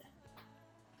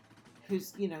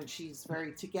she's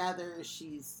very together.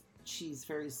 She's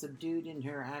very subdued in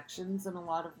her actions in a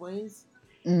lot of ways,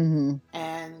 Mm-hmm.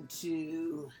 and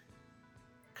to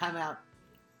come out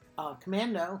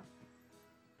Commando,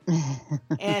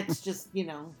 it's just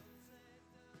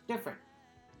different.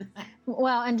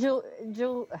 Well, and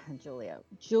Julia,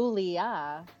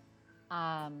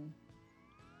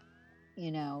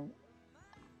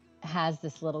 has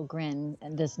this little grin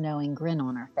and this knowing grin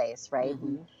on her face, right?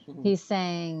 Mm-hmm, mm-hmm. He's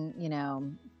saying,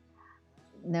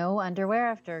 no underwear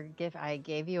after I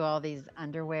gave you all these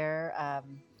underwear,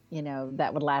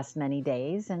 that would last many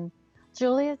days. And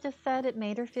Julia just said it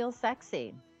made her feel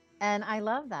sexy. And I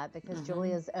love that because Mm-hmm.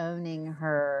 Julia's owning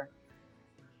her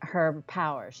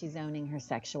power. She's owning her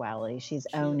sexuality. She's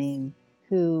owning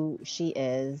who she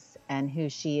is and who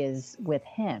she is with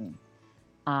him.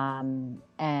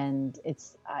 And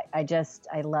it's,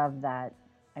 I love that.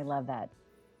 I love that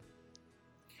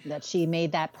she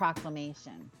made that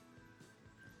proclamation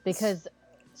because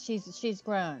she's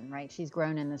grown, right? She's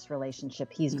grown in this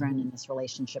relationship. He's grown in this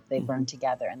relationship. They've grown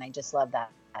together, and I just love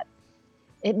that.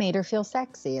 It made her feel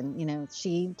sexy. And,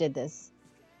 she did this.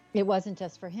 It wasn't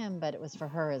just for him, but it was for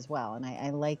her as well. And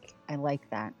I like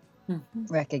that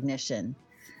recognition.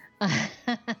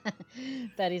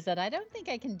 Betty said, I don't think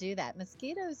I can do that.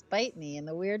 Mosquitoes bite me in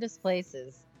the weirdest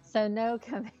places. So no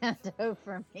Commando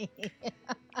for me.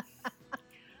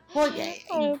 Well, yeah.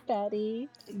 Oh, Betty.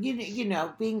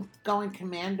 Going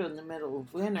Commando in the middle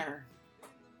of winter,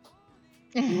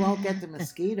 you won't get the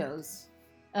mosquitoes.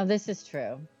 Oh, this is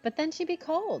true. But then she'd be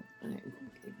cold. It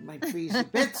might freeze your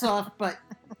bits off, but...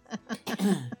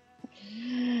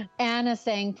 Anna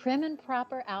saying, prim and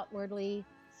proper outwardly,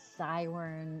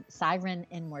 siren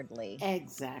inwardly.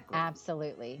 Exactly.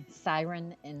 Absolutely.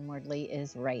 Siren inwardly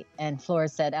is right. And Flora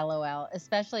said, LOL,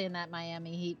 especially in that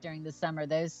Miami heat during the summer,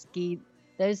 those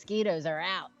mosquitoes are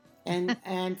out.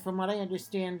 And from what I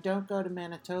understand, don't go to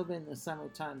Manitoba in the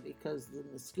summertime because the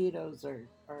mosquitoes are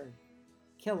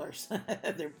killers.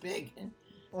 They're big.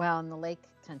 Well, in the lake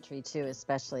country too,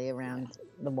 especially around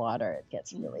the water, it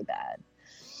gets really bad.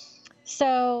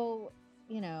 So,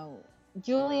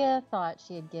 Julia thought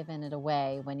she had given it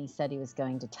away when he said he was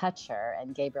going to touch her,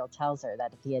 and Gabriel tells her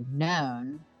that if he had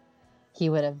known, he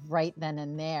would have right then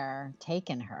and there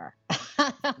taken her.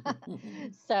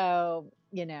 So,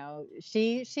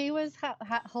 she was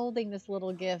holding this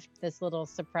little gift, this little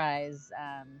surprise,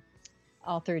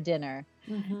 all through dinner.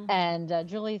 Mm-hmm. And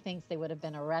Julie thinks they would have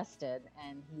been arrested,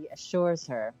 and he assures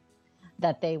her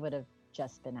that they would have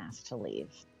just been asked to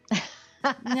leave.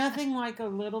 Nothing like a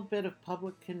little bit of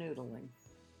public canoodling.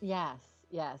 Yes.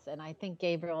 And I think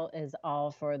Gabriel is all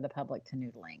for the public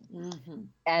canoodling. Mm-hmm.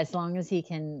 As long as he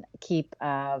can keep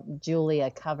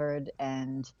Julia covered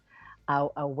and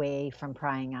away from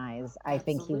prying eyes, I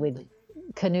think he would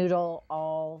canoodle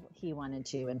all he wanted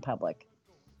to in public.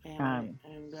 And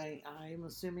I'm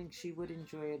assuming she would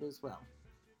enjoy it as well.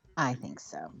 I think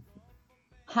so.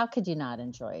 How could you not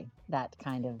enjoy that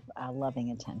kind of loving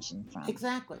attention from?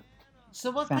 Exactly. So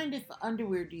what kind of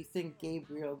underwear do you think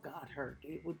Gabriel got her?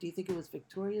 Do you think it was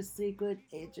Victoria's Secret,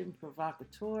 Agent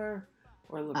Provocateur,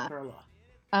 or La Perla?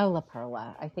 La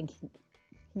Perla. I think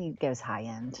he goes high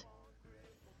end.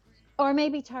 Or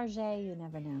maybe Target, you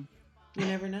never know. You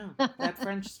never know. That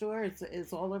French store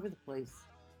is all over the place.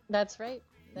 That's right.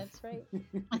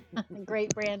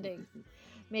 Great branding.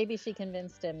 Maybe she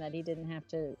convinced him that he didn't have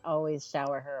to always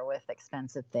shower her with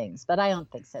expensive things, but I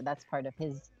don't think so. That's part of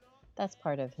his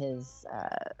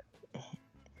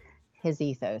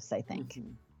ethos, I think.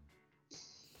 Mm-hmm.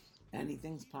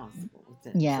 Anything's possible with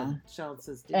it. Yeah. So Charlotte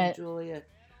says, did Julia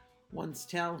once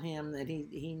tell him that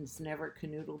he's never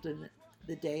canoodled in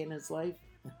the day in his life?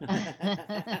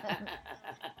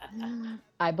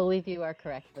 I believe you are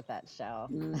correct with that show.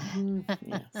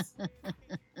 Yes.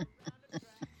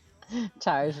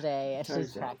 Tarjay,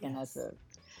 she's Tarjay, cracking us yes. up.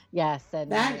 Yes,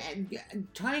 and That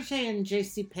Tarjay and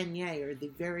J.C. Penney are the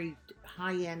very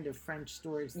high end of French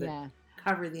stores that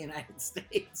cover the United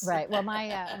States. Right. Well,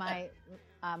 my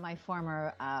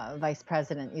former vice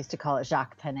president used to call it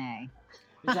Jacques Penney.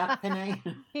 Jacques Penney.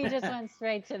 He just went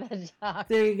straight to the Jacques.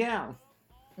 There you go.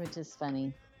 Which is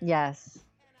funny. Yes.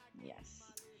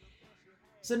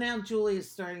 So now Julie is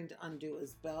starting to undo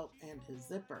his belt and his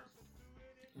zipper.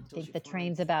 I think the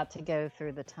train's about to go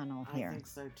through the tunnel here. I think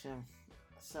so too.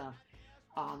 So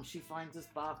she finds his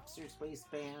boxer's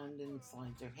waistband and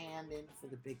slides her hand in for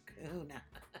the big kahuna.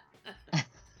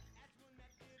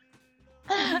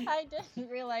 I didn't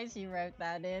realize you wrote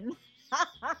that in.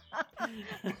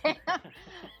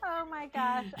 Oh my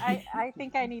gosh. I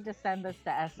think I need to send this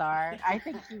to SR. I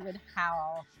think he would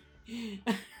howl.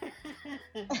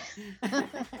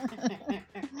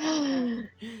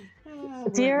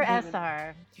 Dear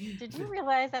SR, did you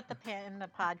realize in the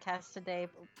podcast today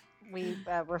we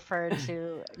referred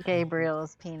to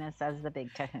Gabriel's penis as the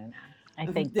big kahuna? I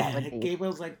think that would be.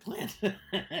 Gabriel's like plant.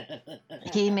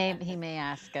 He may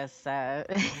ask us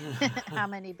how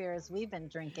many beers we've been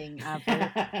drinking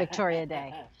for Victoria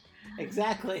Day.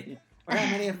 Exactly. Or how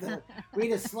many of the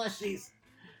Rita slushies.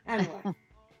 Anyway.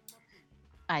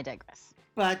 I digress.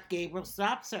 But Gabriel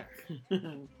stops her.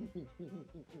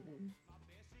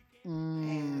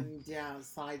 And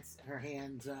slides her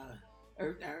hands,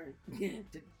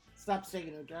 stops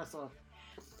taking her dress off.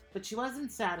 But she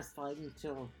wasn't satisfied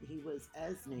until he was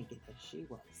as naked as she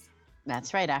was.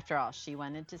 That's right. After all, she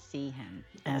wanted to see him,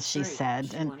 as she said.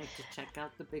 She wanted to check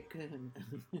out the big coon.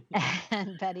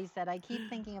 And Betty said, I keep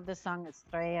thinking of the song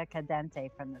Estrella Cadente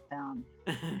from the film.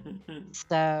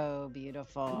 So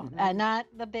beautiful. Not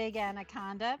the big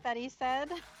anaconda, Betty said.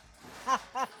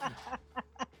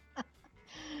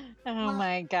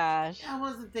 My gosh. I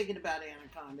wasn't thinking about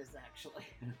anacondas, actually.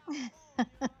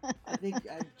 I think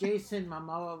Jason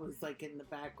Momoa was like in the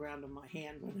background of my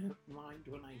mind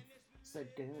when I said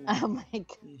kahuna. Oh my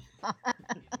god.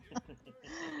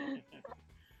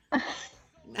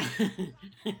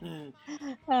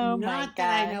 Oh my god. Not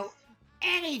that I know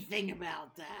anything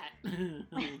about that.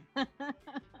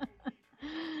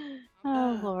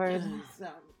 Oh Lord. So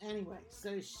anyway,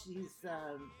 so she's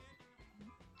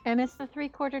and it's the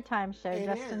 3/4 time show,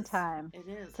 just in time. It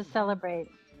is to celebrate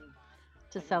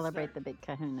the big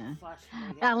kahuna.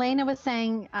 Elena was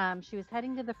saying she was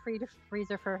heading to the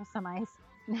freezer for some ice.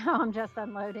 Now I'm just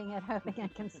unloading it, hoping I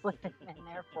can slip it in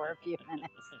there for a few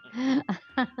minutes.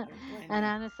 And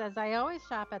Anna says, I always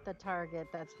shop at the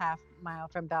Target that's half mile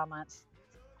from Belmont.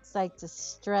 Psyched to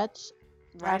stretch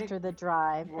after the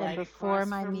drive and before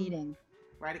my meeting.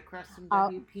 Right across from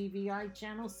WPVI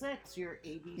Channel 6, your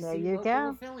ABC local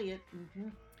affiliate. Mm-hmm.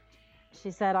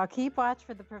 She said, I'll keep watch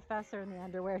for the professor in the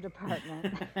underwear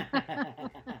department.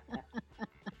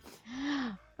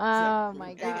 Oh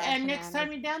my gosh. And next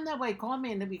time you're down that way, call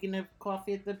me and we can have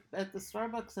coffee at the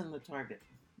Starbucks in the Target.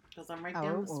 Because I'm right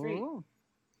down the street.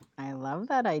 I love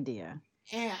that idea.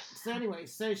 Yeah. So anyway,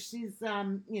 so she's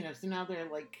so now they're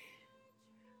like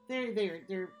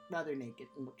they're rather naked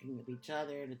and looking at each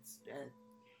other, and it's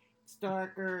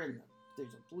darker, and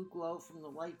there's a blue glow from the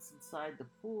lights inside the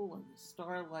pool and the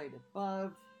starlight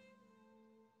above.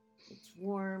 It's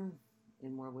warm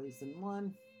in more ways than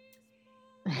one.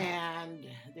 And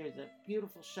there's a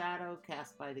beautiful shadow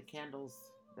cast by the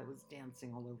candles that was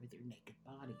dancing all over their naked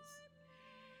bodies.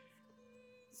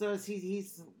 So as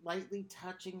he's lightly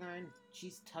touching her, and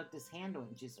she's tugged his hand away,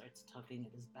 and she starts tugging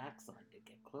at his backside to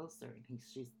get closer. And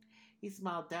he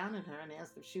smiled down at her and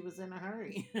asked if she was in a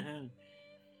hurry.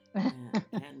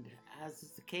 and as is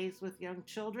the case with young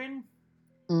children,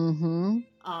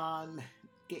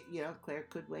 Claire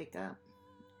could wake up.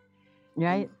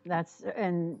 Right.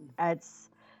 It's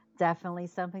definitely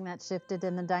something that shifted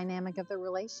in the dynamic of the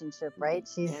relationship, right?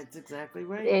 That's exactly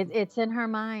right. It's in her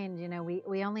mind,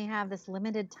 we only have this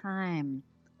limited time.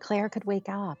 Claire could wake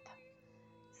up.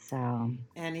 So.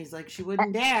 And he's like, she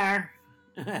wouldn't dare.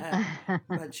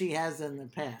 But she has in the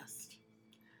past.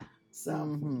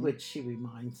 So, which she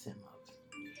reminds him of.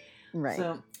 Right.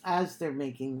 So, as they're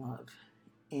making love,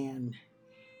 and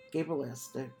Gabriel has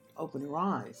to open her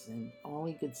eyes, and all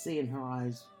he could see in her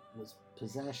eyes was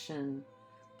possession,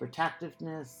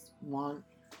 protectiveness, want,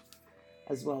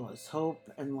 as well as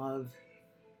hope and love,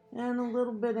 and a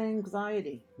little bit of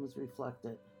anxiety was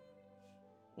reflected.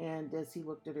 And as he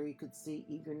looked at her, he could see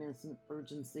eagerness and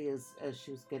urgency as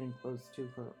she was getting close to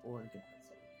her orgasm.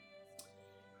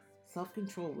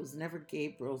 Self-control was never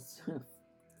Gabriel's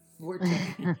forte.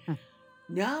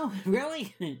 No,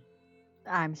 really?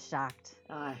 I'm shocked.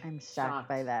 I'm shocked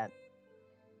by that.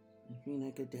 I mean,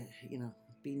 I could,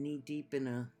 be knee deep in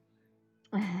the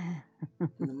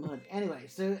mud. Anyway,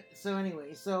 so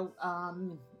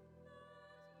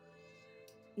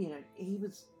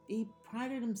he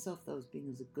prided himself though as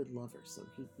being as a good lover. So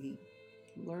he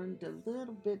learned a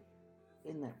little bit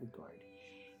in that regard.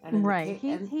 And right.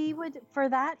 He would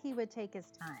take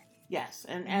his time. Yes,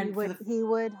 and he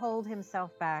would hold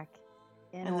himself back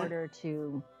in order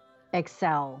to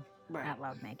excel at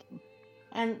lovemaking.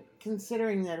 And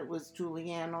considering that it was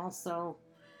Julianne also,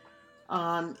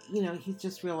 he's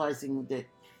just realizing that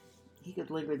he could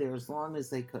linger there as long as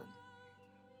they could.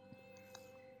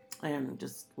 And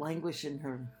just languish in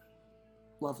her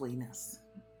loveliness.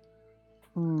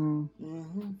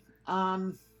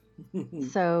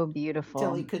 So beautiful.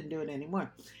 Until he couldn't do it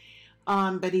anymore.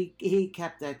 But he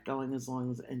kept that going as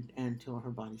long as until her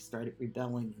body started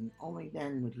rebelling, and only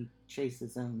then would he chase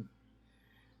his own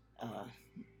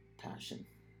passion.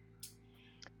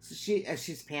 So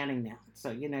she's panning now,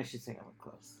 so she's getting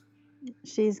close.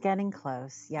 She's getting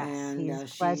close. Yes, and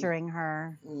he's pleasuring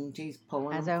her. She's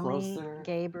pulling as him only closer.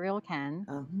 Gabriel can.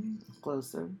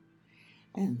 Closer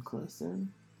and closer,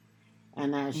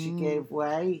 and as she gave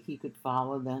way, he could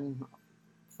follow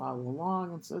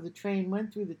along, and so the train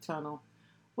went through the tunnel.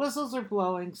 Whistles are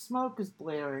blowing, smoke is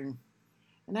blaring,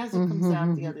 and as it comes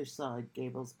out the other side,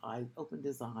 Gabriel's opened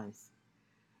his eyes,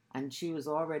 and she was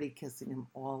already kissing him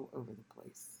all over the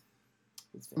place,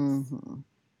 his face.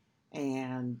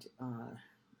 And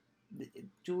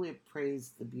Julia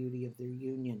praised the beauty of their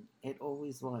union. It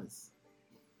always was.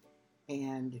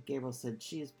 And Gabriel said,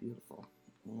 she is beautiful,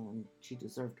 and she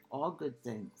deserved all good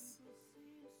things.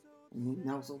 And he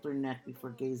nuzzled her neck before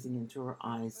gazing into her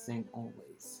eyes, saying,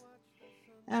 always.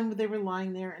 And they were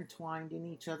lying there entwined in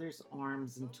each other's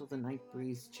arms until the night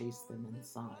breeze chased them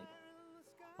inside.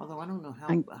 Although I don't know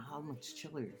how much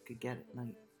chillier it could get at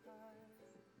night.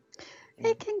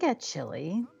 It can get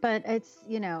chilly, but it's,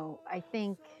 I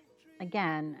think,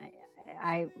 again,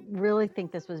 I really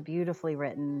think this was beautifully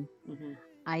written.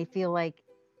 I feel like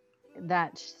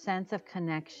that sense of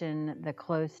connection, the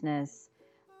closeness,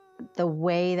 the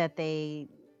way that they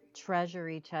treasure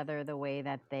each other, the way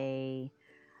that they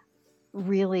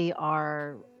really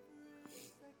are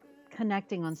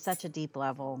connecting on such a deep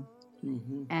level.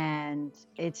 And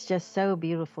it's just so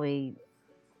beautifully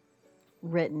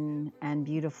written and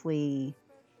beautifully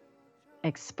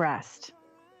expressed.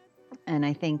 And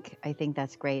I think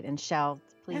that's great. And Shell,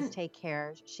 please take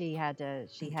care. She had to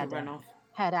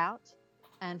head out.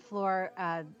 And Fleur,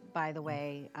 by the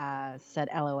way, said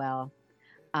LOL.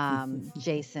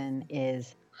 Jason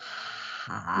is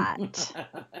hot.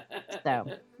 So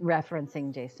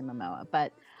referencing Jason Momoa,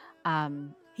 but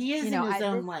he is in his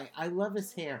own way. I love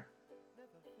his hair.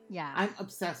 Yeah, I'm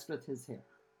obsessed with his hair.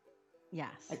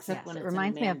 Yes, except when it it's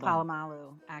reminds me of bun.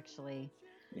 Palomalu, actually.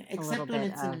 Yeah, except when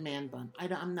it's in a man bun.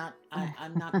 I'm not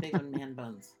big on man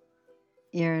buns.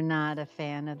 You're not a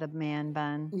fan of the man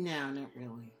bun? No, not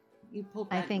really. You pull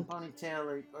back a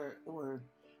ponytail or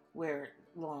wear it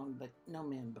long, but no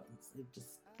man buns. They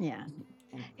just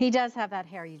He does have that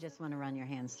hair you just want to run your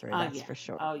hands through. That's for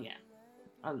sure. Oh yeah.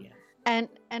 And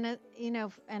and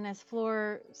as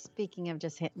Fleur, speaking of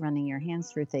just running your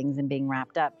hands through things and being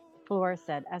wrapped up, Fleur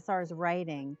said SR's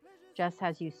writing just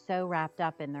has you so wrapped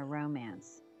up in their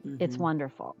romance. It's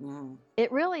wonderful.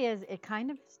 It really is. It kind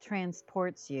of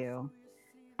transports you,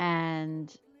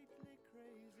 and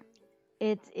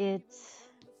it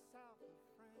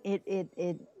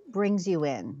brings you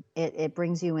in. It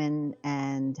brings you in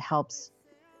and helps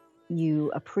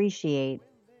you appreciate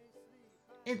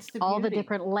all the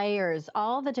different layers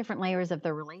of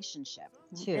the relationship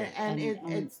too. And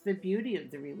it's the beauty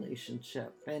of the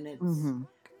relationship, and it's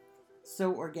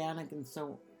so organic and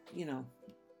so,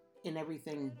 in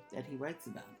everything that he writes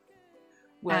about.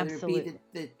 Whether it be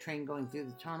the train going through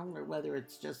the tunnel, or whether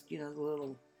it's just, the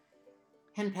little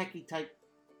henpecky type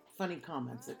funny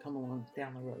comments that come along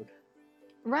down the road.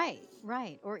 Right.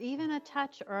 Or even a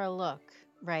touch or a look,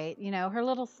 right? Her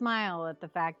little smile at the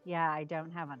fact, I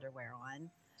don't have underwear on.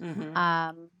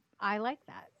 I like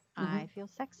that. I feel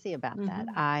sexy about that.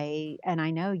 I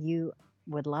know you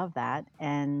would love that.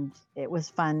 And it was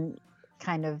fun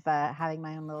kind of having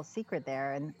my own little secret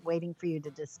there and waiting for you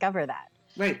to discover that.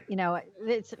 Right.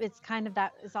 It's kind of,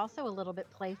 that is also a little bit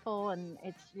playful, and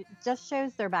it just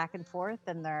shows their back and forth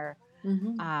and their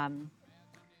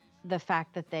the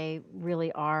fact that they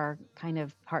really are kind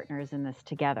of partners in this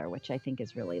together, which I think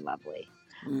is really lovely.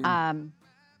 Mm. Um,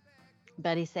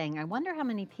 Betty's saying, I wonder how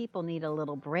many people need a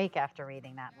little break after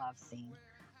reading that love scene.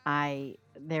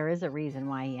 There is a reason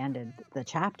why he ended the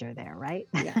chapter there, right?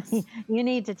 Yes. You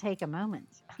need to take a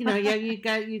moment. Yeah, you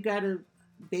got to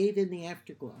bathe in the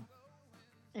afterglow.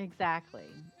 Exactly.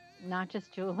 Not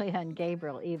just Julia and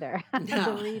Gabriel either.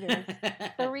 No.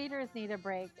 The readers need a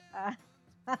break.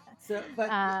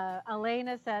 But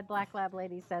Elena said, Black Lab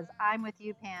Lady says, I'm with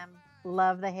you, Pam.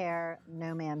 Love the hair.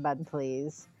 No man bun,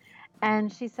 please.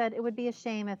 And she said, it would be a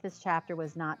shame if this chapter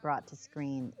was not brought to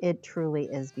screen. It truly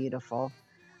is beautiful.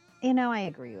 I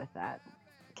agree with that.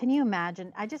 Can you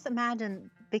imagine? I just imagine,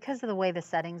 because of the way the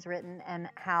setting's written and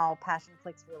how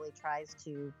Passionflix really tries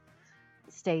to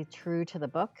stay true to the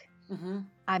book. Mm-hmm.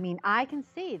 I mean, I can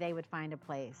see they would find a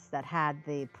place that had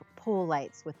the pool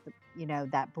lights with the,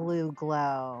 that blue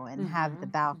glow and have the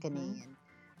balcony and,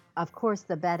 of course,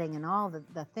 the bedding and all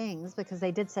the things, because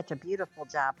they did such a beautiful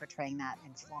job portraying that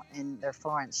in their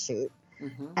Florence shoot.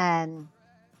 And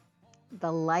the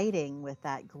lighting with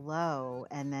that glow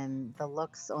and then the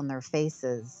looks on their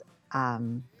faces,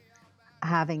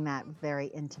 having that very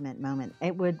intimate moment,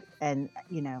 it would, and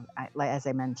as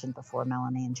I mentioned before,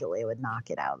 Melanie and Julia would knock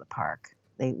it out of the park.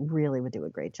 They really would do a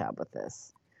great job with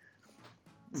this.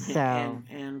 So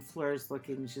and Fleur's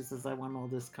looking. She says, "I want all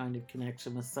this kind of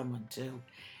connection with someone too.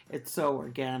 It's so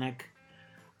organic."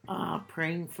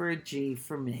 Praying for a G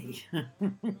for me,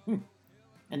 and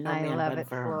no I man love bun it,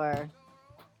 for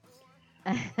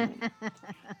Fleur.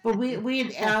 But we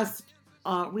had asked.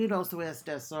 We'd also asked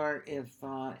SR if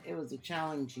it was a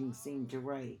challenging scene to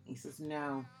write. He says,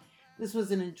 no, this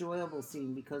was an enjoyable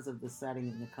scene because of the setting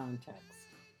and the context.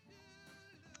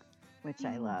 Which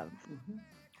I love.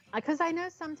 Because I know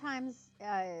sometimes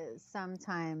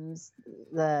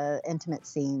the intimate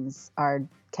scenes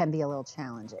can be a little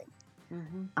challenging.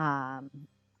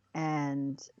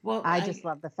 And I just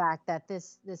love the fact that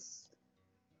this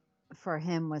for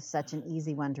him was such an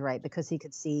easy one to write, because he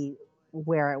could see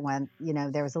where it went.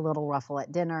 There was a little ruffle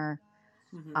at dinner.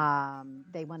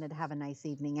 They wanted to have a nice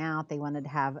evening out. They wanted to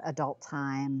have adult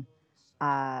time.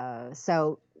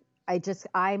 So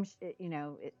I'm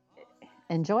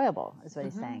enjoyable is what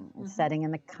he's saying. It's setting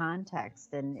in the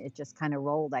context, and it just kind of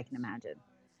rolled, I can imagine.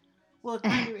 Well,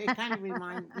 it kind of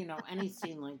reminds, any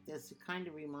scene like this, it kind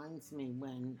of reminds me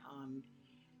when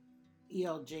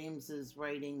E.L. James is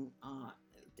writing,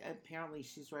 apparently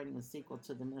she's writing a sequel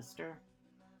to The Mister.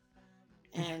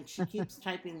 And she keeps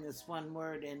typing this one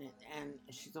word in it, and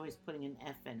she's always putting an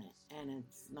F in it, and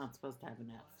it's not supposed to have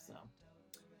an F, so.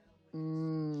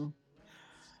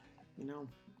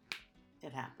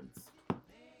 It happens.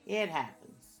 It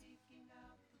happens.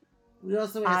 We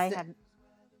also asked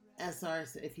SR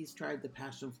if he's tried the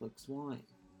Passionflix wine,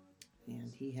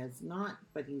 and he has not,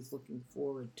 but he's looking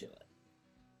forward to it.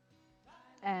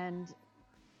 And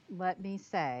let me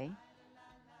say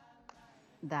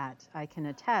that I can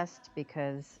attest,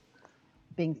 because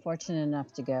being fortunate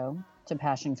enough to go to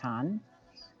PassionCon,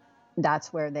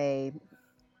 that's where they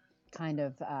kind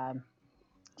of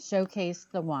showcase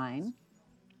the wine.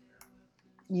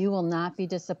 You will not be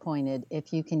disappointed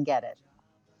if you can get it,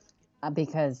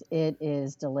 because it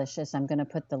is delicious. I'm going to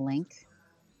put the link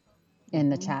in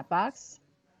the chat box.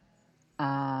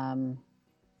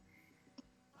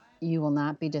 You will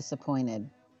not be disappointed.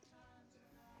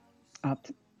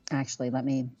 Actually,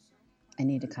 I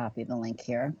need to copy the link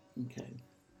here. Okay.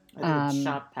 I think it's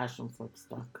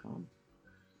shoppassionflix.com.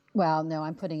 Well, no,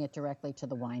 I'm putting it directly to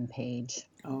the wine page.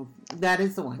 Oh, that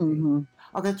is the wine page.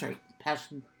 Oh, that's right.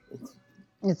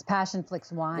 It's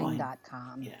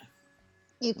passionflixwine.com. Yeah.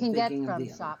 You can get from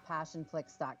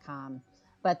shoppassionflix.com,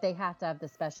 but they have to have the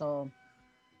special,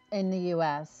 in the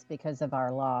U.S., because of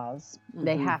our laws,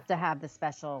 they have to have the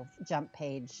special jump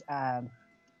page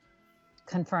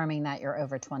confirming that you're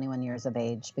over 21 years of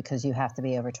age, because you have to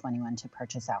be over 21 to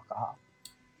purchase alcohol.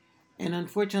 And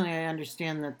unfortunately, I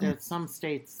understand that some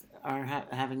states are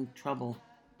having trouble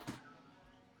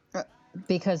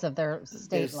because of their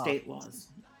state laws.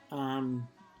 And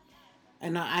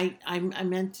I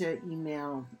meant to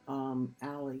email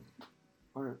Allie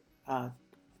or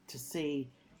to see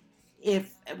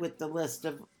if, with the list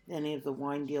of any of the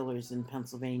wine dealers in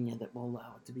Pennsylvania that will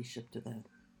allow it to be shipped to them.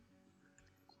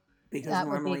 Because that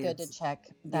would be good to check.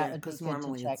 Because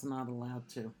normally it's not allowed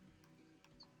to.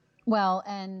 Well,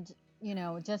 and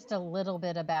just a little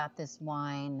bit about this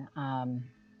wine from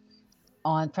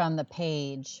the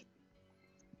page.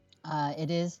 It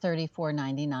is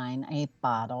 $34.99 a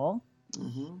bottle.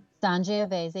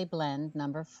 Sangiovese blend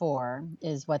number 4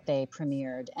 is what they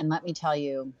premiered, and let me tell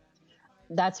you,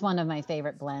 That's one of my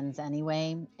favorite blends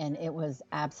anyway, and it was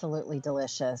absolutely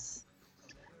delicious.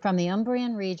 From the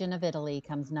Umbrian region of Italy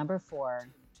comes number 4,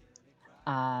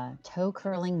 Toe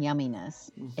Curling Yumminess,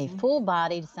 a Mm-hmm.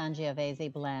 full-bodied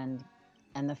Sangiovese blend,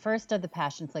 and the first of the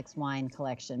Passionflix wine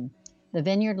collection. The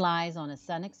vineyard lies on a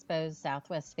sun-exposed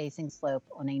southwest-facing slope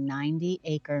on a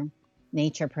 90-acre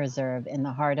nature preserve in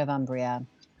the heart of Umbria,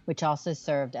 which also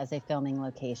served as a filming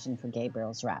location for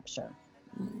Gabriel's Rapture,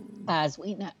 as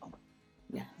we know.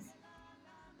 Yes.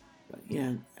 But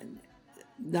yeah,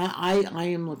 I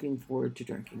am looking forward to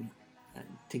drinking it,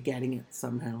 to getting it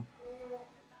somehow.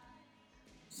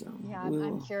 So Yeah,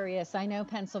 I'm curious. I know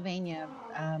Pennsylvania,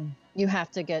 you have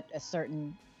to get a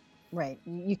certain, right.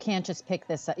 You can't just pick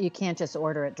this up. You can't just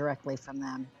order it directly from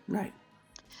them. Right.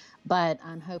 But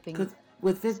I'm hoping Because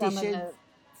with 50 some Shades, of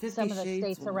 50 some of the Shades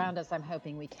states wine, around us, I'm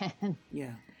hoping we can.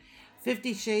 Yeah,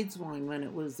 50 Shades wine, when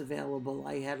it was available,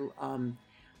 I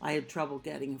had trouble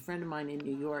getting. A friend of mine in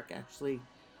New York actually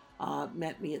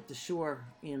met me at the shore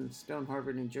in Stone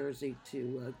Harbor, New Jersey,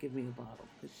 to give me a bottle,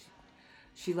 because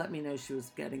she let me know she was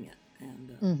getting it,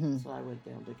 and so I went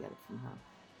down to get it from her.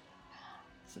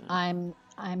 So.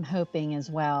 I'm hoping as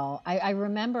well. I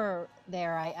remember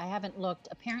there. I haven't looked.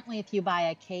 Apparently, if you buy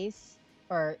a case,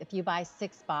 or if you buy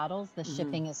 6 bottles, the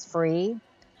shipping is free.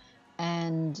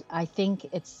 And I think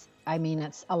it's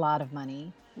a lot of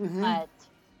money, but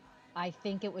I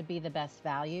think it would be the best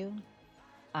value,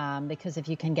 because if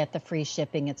you can get the free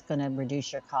shipping, it's going to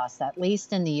reduce your costs, at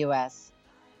least in the U.S.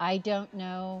 I don't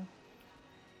know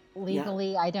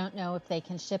legally. Yeah. I don't know if they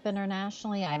can ship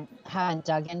internationally. I haven't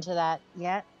dug into that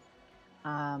yet.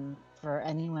 For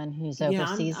anyone who's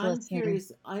overseas listening.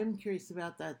 I'm curious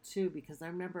about that too, because I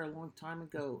remember a long time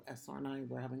ago, SR and I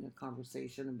were having a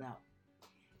conversation about,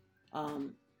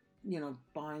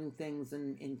 buying things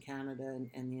in Canada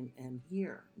and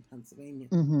here in Pennsylvania,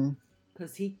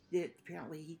 because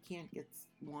apparently he can't get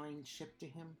wine shipped to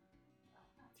him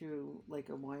through like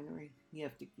a winery. He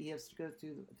has to go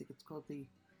through, I think it's called the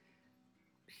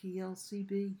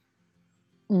PLCB.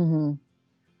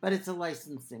 But it's a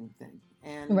licensing thing,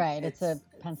 and right, it's a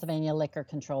Pennsylvania Liquor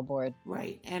Control Board.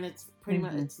 Right, and it's pretty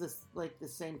much it's this like the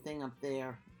same thing up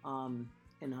there.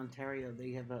 In Ontario, they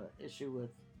have a issue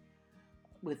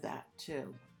with that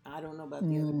too. I don't know about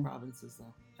the other provinces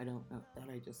though. I don't know that.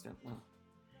 I just don't know.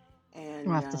 And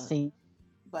we'll have to see.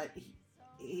 But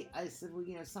I said, well,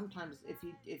 sometimes if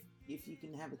you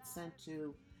can have it sent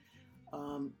to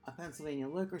a Pennsylvania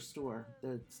liquor store,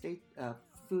 the state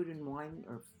food and wine,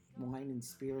 or wine and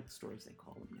spirit stores, they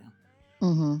call them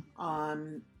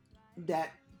now.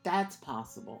 That's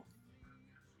possible.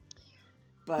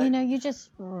 But you just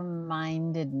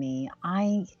reminded me.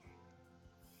 I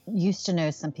used to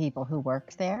know some people who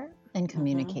worked there in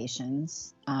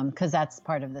communications, because that's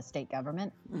part of the state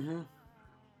government.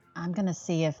 I'm going to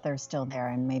see if they're still there,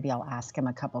 and maybe I'll ask him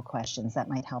a couple questions that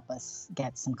might help us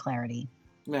get some clarity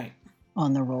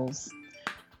on the rules.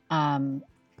 And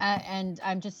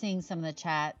I'm just seeing some of the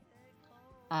chat.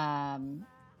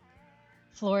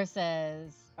 Flora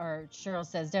says, or Cheryl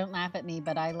says, don't laugh at me,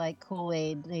 but I like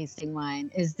Kool-Aid tasting wine.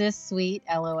 Is this sweet?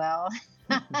 LOL.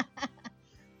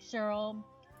 Cheryl,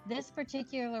 this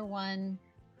particular one,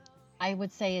 I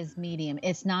would say is medium.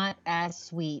 It's not as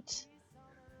sweet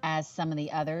as some of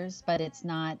the others, but it's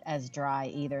not as dry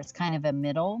either. It's kind of a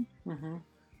middle.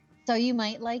 So you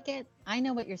might like it. I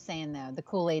know what you're saying though, the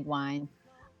Kool-Aid wine.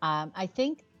 I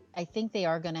think they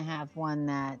are going to have one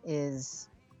that is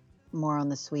more on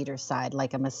the sweeter side,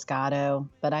 like a Moscato,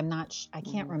 but I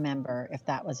can't remember if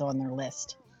that was on their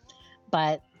list.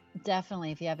 But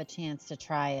definitely, if you have a chance to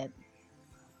try it,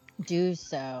 do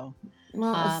so.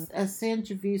 Well, a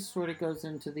Sangiovese sort of goes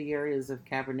into the areas of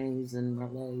Cabernets and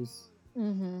Merlots.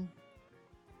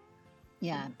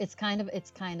 Yeah, it's kind of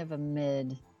a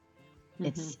mid.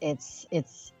 It's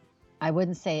I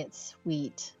wouldn't say it's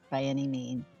sweet by any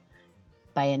means.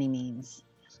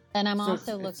 And I'm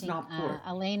also looking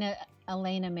at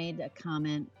Elena made a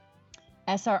comment.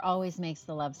 SR always makes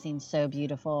the love scene so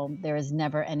beautiful. There is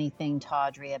never anything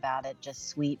tawdry about it, just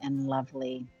sweet and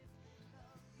lovely.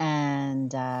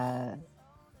 And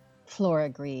Flora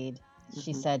agreed.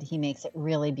 She said he makes it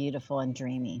really beautiful and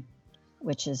dreamy,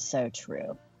 which is so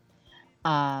true.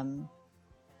 And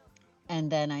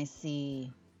then I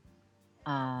see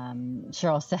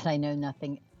Cheryl said, I know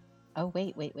nothing. Oh,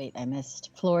 wait. I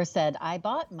missed. Flora said, I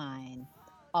bought mine.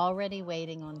 Already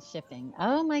waiting on shipping.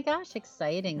 Oh my gosh,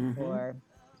 exciting, Flora.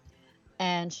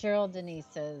 And Cheryl Denise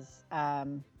says,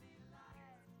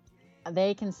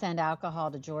 they can send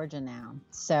alcohol to Georgia now.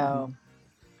 So,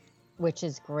 which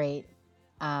is great.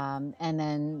 And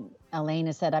then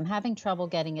Elena said, I'm having trouble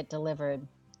getting it delivered.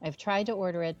 I've tried to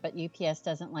order it, but UPS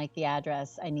doesn't like the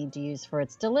address I need to use for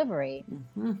its delivery.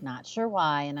 Mm-hmm. Not sure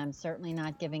why, and I'm certainly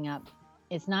not giving up.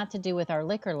 It's not to do with our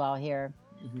liquor law here.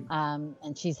 Mm-hmm.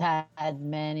 And she's had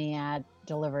many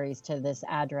deliveries to this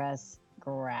address.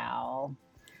 Growl.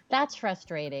 That's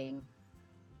frustrating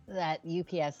that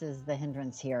UPS is the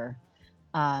hindrance here.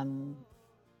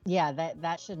 Yeah,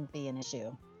 that shouldn't be an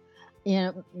issue.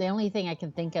 The only thing I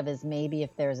can think of is maybe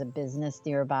if there's a business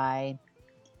nearby,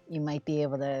 you might be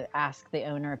able to ask the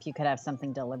owner if you could have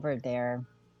something delivered there.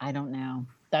 I don't know.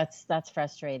 That's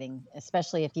frustrating,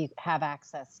 especially if you have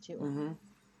access to it.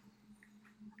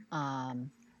 Mm-hmm.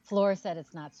 Flora said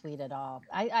it's not sweet at all.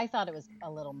 I thought it was a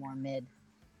little more mid.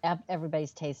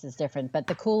 Everybody's taste is different, but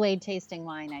the Kool-Aid tasting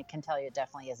wine, I can tell you, it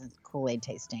definitely isn't Kool-Aid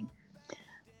tasting.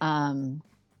 And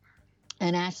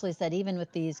Ashley said, even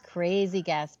with these crazy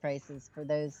gas prices for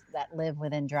those that live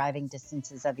within driving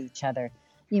distances of each other,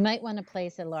 you might want to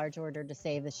place a large order to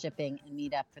save the shipping and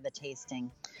meet up for the tasting.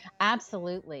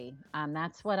 Absolutely.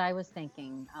 That's what I was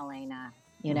thinking, Elena.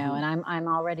 And I'm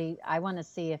already, I want to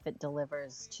see if it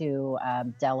delivers to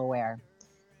Delaware,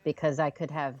 because I could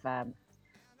have,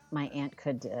 my aunt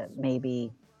could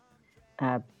maybe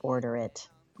order it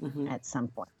at some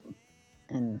point.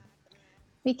 And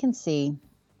we can see,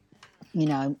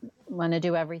 want to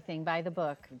do everything by the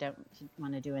book. Don't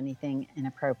want to do anything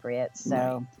inappropriate.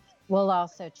 So we'll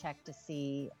also check to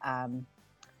see,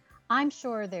 I'm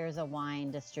sure there's a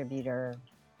wine distributor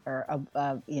or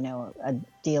a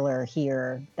dealer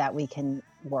here that we can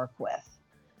work with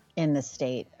in the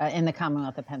state, in the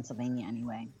Commonwealth of Pennsylvania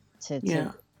anyway.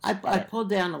 I pulled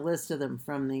down a list of them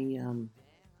from the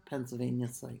Pennsylvania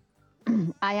site.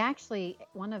 I actually,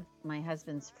 one of my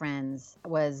husband's friends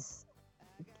was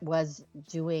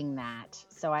doing that,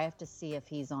 so I have to see if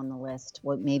he's on the list.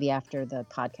 Well, maybe after the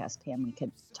podcast, Pam, we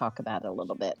could talk about it a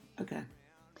little bit. Okay.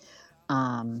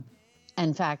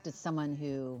 In fact, it's someone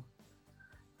who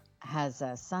has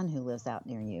a son who lives out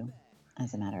near you,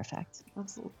 as a matter of fact.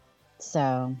 Absolutely.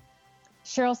 So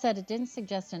Cheryl said it didn't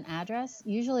suggest an address.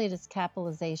 Usually it is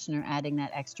capitalization or adding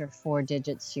that extra 4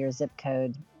 digits to your zip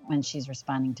code when she's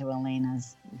responding to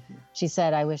Elena's. Mm-hmm. She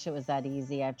said, I wish it was that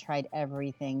easy. I've tried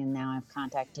everything, and now I've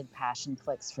contacted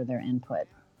PassionFlix for their input.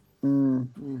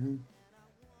 Mm-hmm.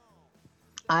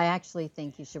 I actually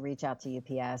think you should reach out to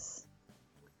UPS,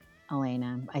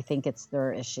 Elena. I think it's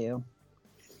their issue.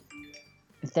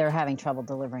 If they're having trouble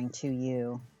delivering to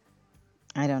you,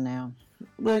 I don't know.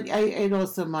 But it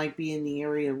also might be in the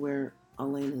area where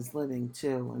Elena's living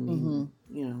too. I mean,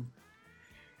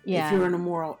 Yeah. If you're in a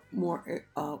more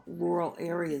rural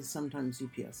areas, sometimes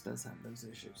UPS does have those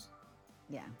issues.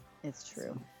 Yeah, it's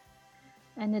true. So.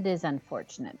 And it is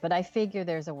unfortunate, but I figure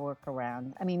there's a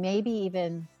workaround. I mean, maybe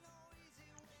even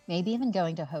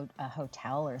going to a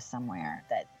hotel or somewhere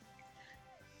that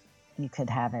you could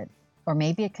have it. Or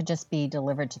maybe it could just be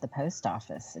delivered to the post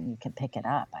office and you could pick it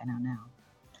up. I don't know.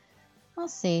 We'll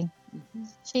see. Mm-hmm.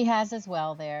 She has as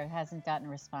well there. Hasn't gotten a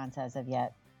response as of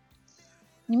yet.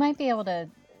 You might be able to,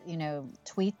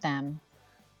 tweet them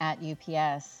at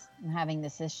UPS. I'm having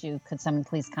this issue. Could someone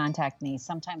please contact me?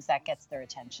 Sometimes that gets their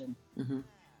attention. Mm-hmm.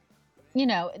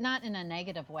 Not in a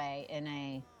negative way, in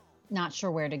a not sure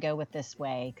where to go with this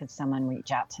way. Could someone reach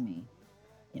out to me?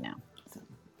 So,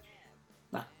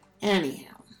 but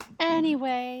anyhow.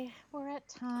 Anyway, we're at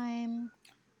time.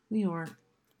 We are.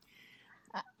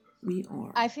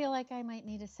 I feel like I might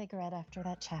need a cigarette after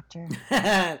that chapter.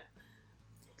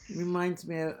 Reminds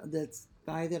me of that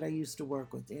guy that I used to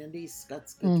work with, Andy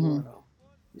Scutz-Gatordo. Mm-hmm.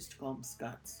 Used to call him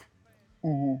Scutz.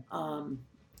 Mm-hmm.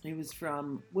 He was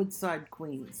from Woodside,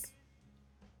 Queens,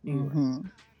 New York. Mm-hmm.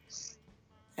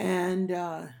 And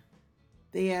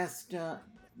they asked,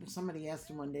 somebody asked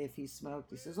him one day if he smoked.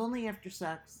 He says, only after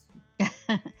sex.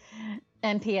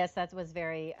 And P.S. that was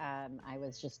very, I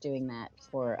was just doing that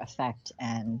for effect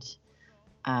and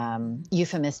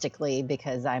euphemistically,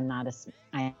 because I am not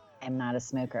a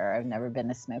smoker. I've never been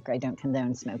a smoker. I don't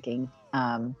condone smoking,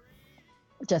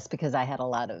 just because I had a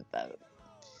lot of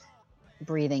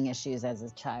breathing issues as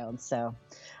a child. So,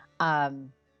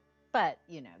 but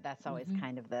that's always mm-hmm.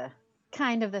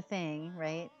 kind of the thing,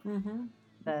 right? Mm-hmm.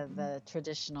 The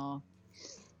traditional.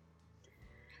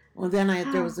 Well, then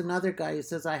there was another guy who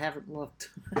says, I haven't looked.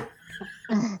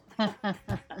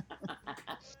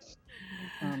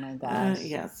 Oh, my gosh.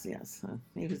 Yes.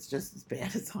 He was just as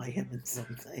bad as I am in some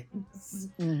things.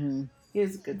 Mm-hmm. He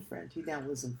was a good friend. He now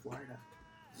lives in Florida.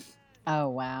 Oh,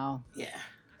 wow. Yeah.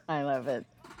 I love it.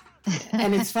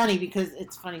 And it's funny because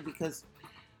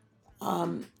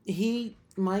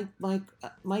Mike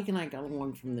and I got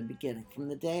along from the beginning. From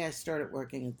the day I started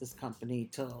working at this company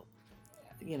till,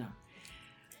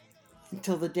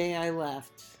 until the day I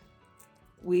left.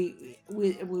 We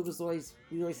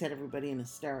always had everybody in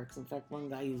hysterics. In fact, one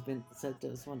guy said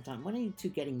to us one time, "When are you two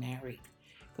getting married?"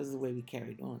 Because of the way we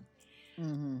carried on.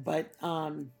 Mm-hmm. But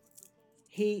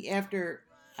after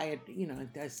I had,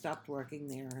 I stopped working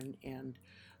there, and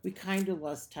we kind of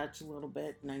lost touch a little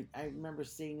bit. And I remember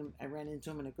seeing him. I ran into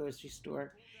him in a grocery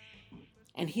store,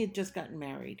 and he had just gotten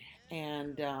married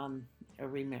and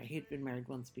remarried. He had been married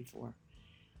once before,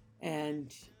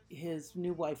 and his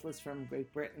new wife was from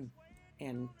Great Britain.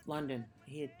 In London.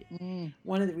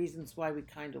 One of the reasons why we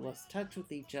kind of lost touch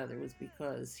with each other was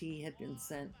because he had been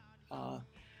sent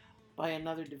by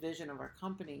another division of our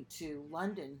company to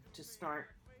London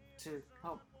to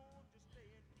help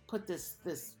put this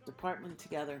department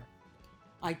together.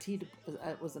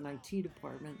 It was an IT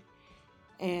department,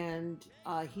 and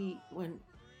when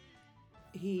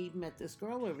he met this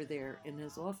girl over there in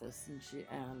his office,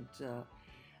 and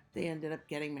they ended up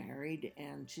getting married,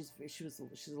 and she's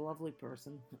a lovely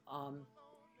person.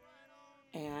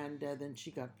 And then she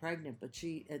got pregnant, but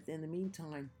in the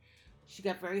meantime, she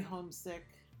got very homesick.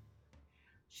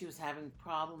 She was having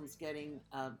problems getting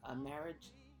a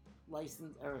marriage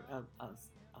license or a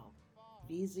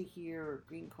visa here or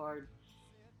green card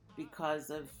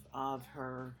because of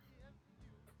her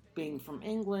being from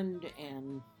England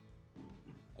and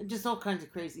just all kinds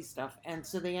of crazy stuff. And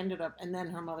so they ended up, and then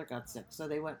her mother got sick, so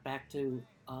they went back to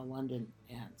London,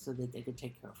 and so that they could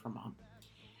take care of her mom.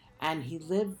 And he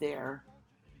lived there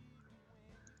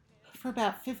for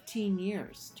about 15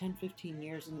 years,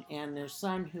 and their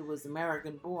son, who was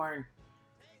American born,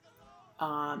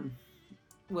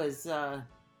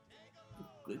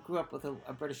 grew up with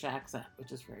a British accent,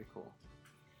 which is very cool.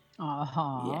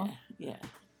 Yeah.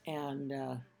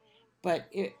 And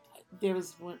but there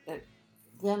was one.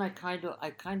 Then I kind of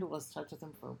lost touch with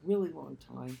him for a really long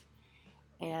time,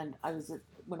 and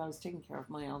when I was taking care of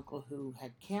my uncle who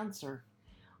had cancer,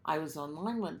 I was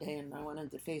online one day and I went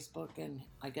into Facebook and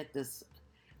I get this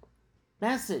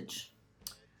message.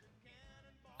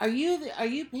 Are you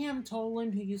Pam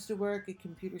Tolan, who used to work at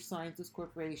Computer Sciences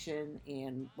Corporation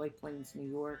in White Plains, New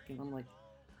York? And I'm like,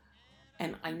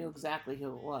 and I knew exactly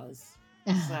who it was.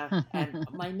 So, and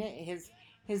one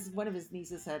of his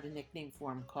nieces had a nickname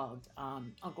for him called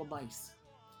Uncle Mice,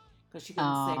 because she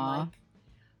couldn't say Mike.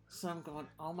 So I'm going,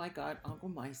 oh my God, Uncle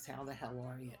Mice, how the hell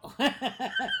are you?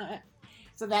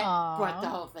 So that brought the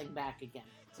whole thing back again.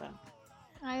 So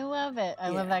I love it. I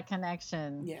love that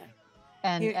connection. Yeah.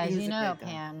 And as you know,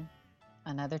 Pam,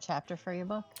 another chapter for your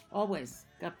book. Always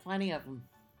got plenty of them.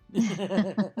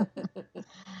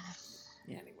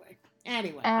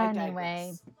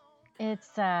 Anyway, it's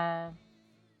time.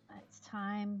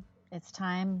 It's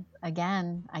time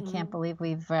again. I can't believe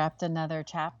we've wrapped another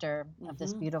chapter of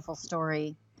this beautiful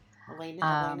story.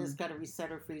 Elena's got to reset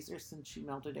her freezer since she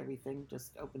melted everything,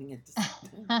 just opening it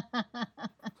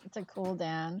to cool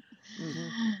down.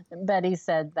 Betty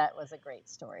said that was a great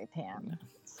story, Pam. Yeah.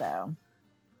 So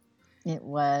it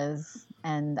was.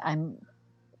 And I'm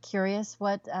curious,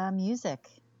 what music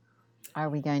are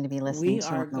we going to be listening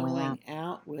to? We are going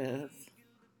out with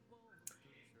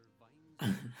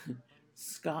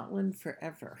Scotland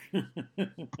Forever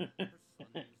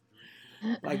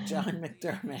by John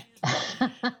McDermott.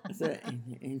 So,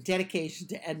 in dedication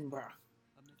to Edinburgh.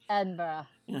 Edinburgh.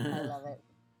 I love it.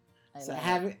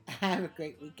 Have a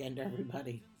great weekend,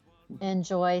 everybody.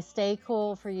 Enjoy. Stay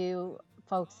cool for you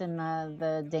folks in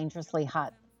the dangerously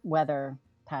hot weather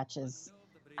patches.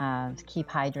 Keep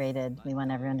hydrated. We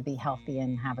want everyone to be healthy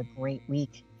and have a great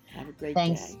week. Have a great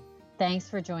day. Thanks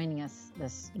for joining us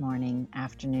this morning,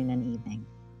 afternoon, and evening.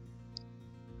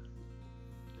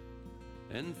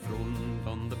 Enthroned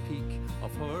on the peak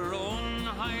of her own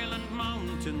Highland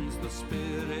mountains, the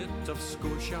spirit of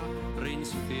Scotia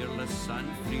reigns fearless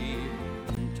and free.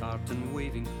 And tartan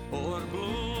waving o'er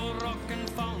Blue Rock and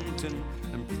Fountain,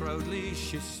 and proudly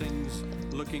she sings,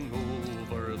 looking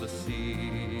over the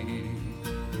sea.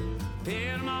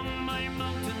 Here among my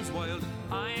mountains wild,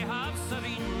 I have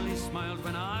serenely smiled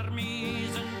when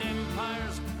armies and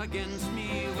empires against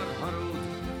me were hurled.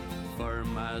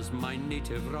 Firm as my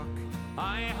native rock,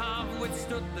 I have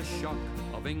withstood the shock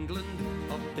of England,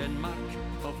 of Denmark,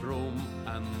 of Rome,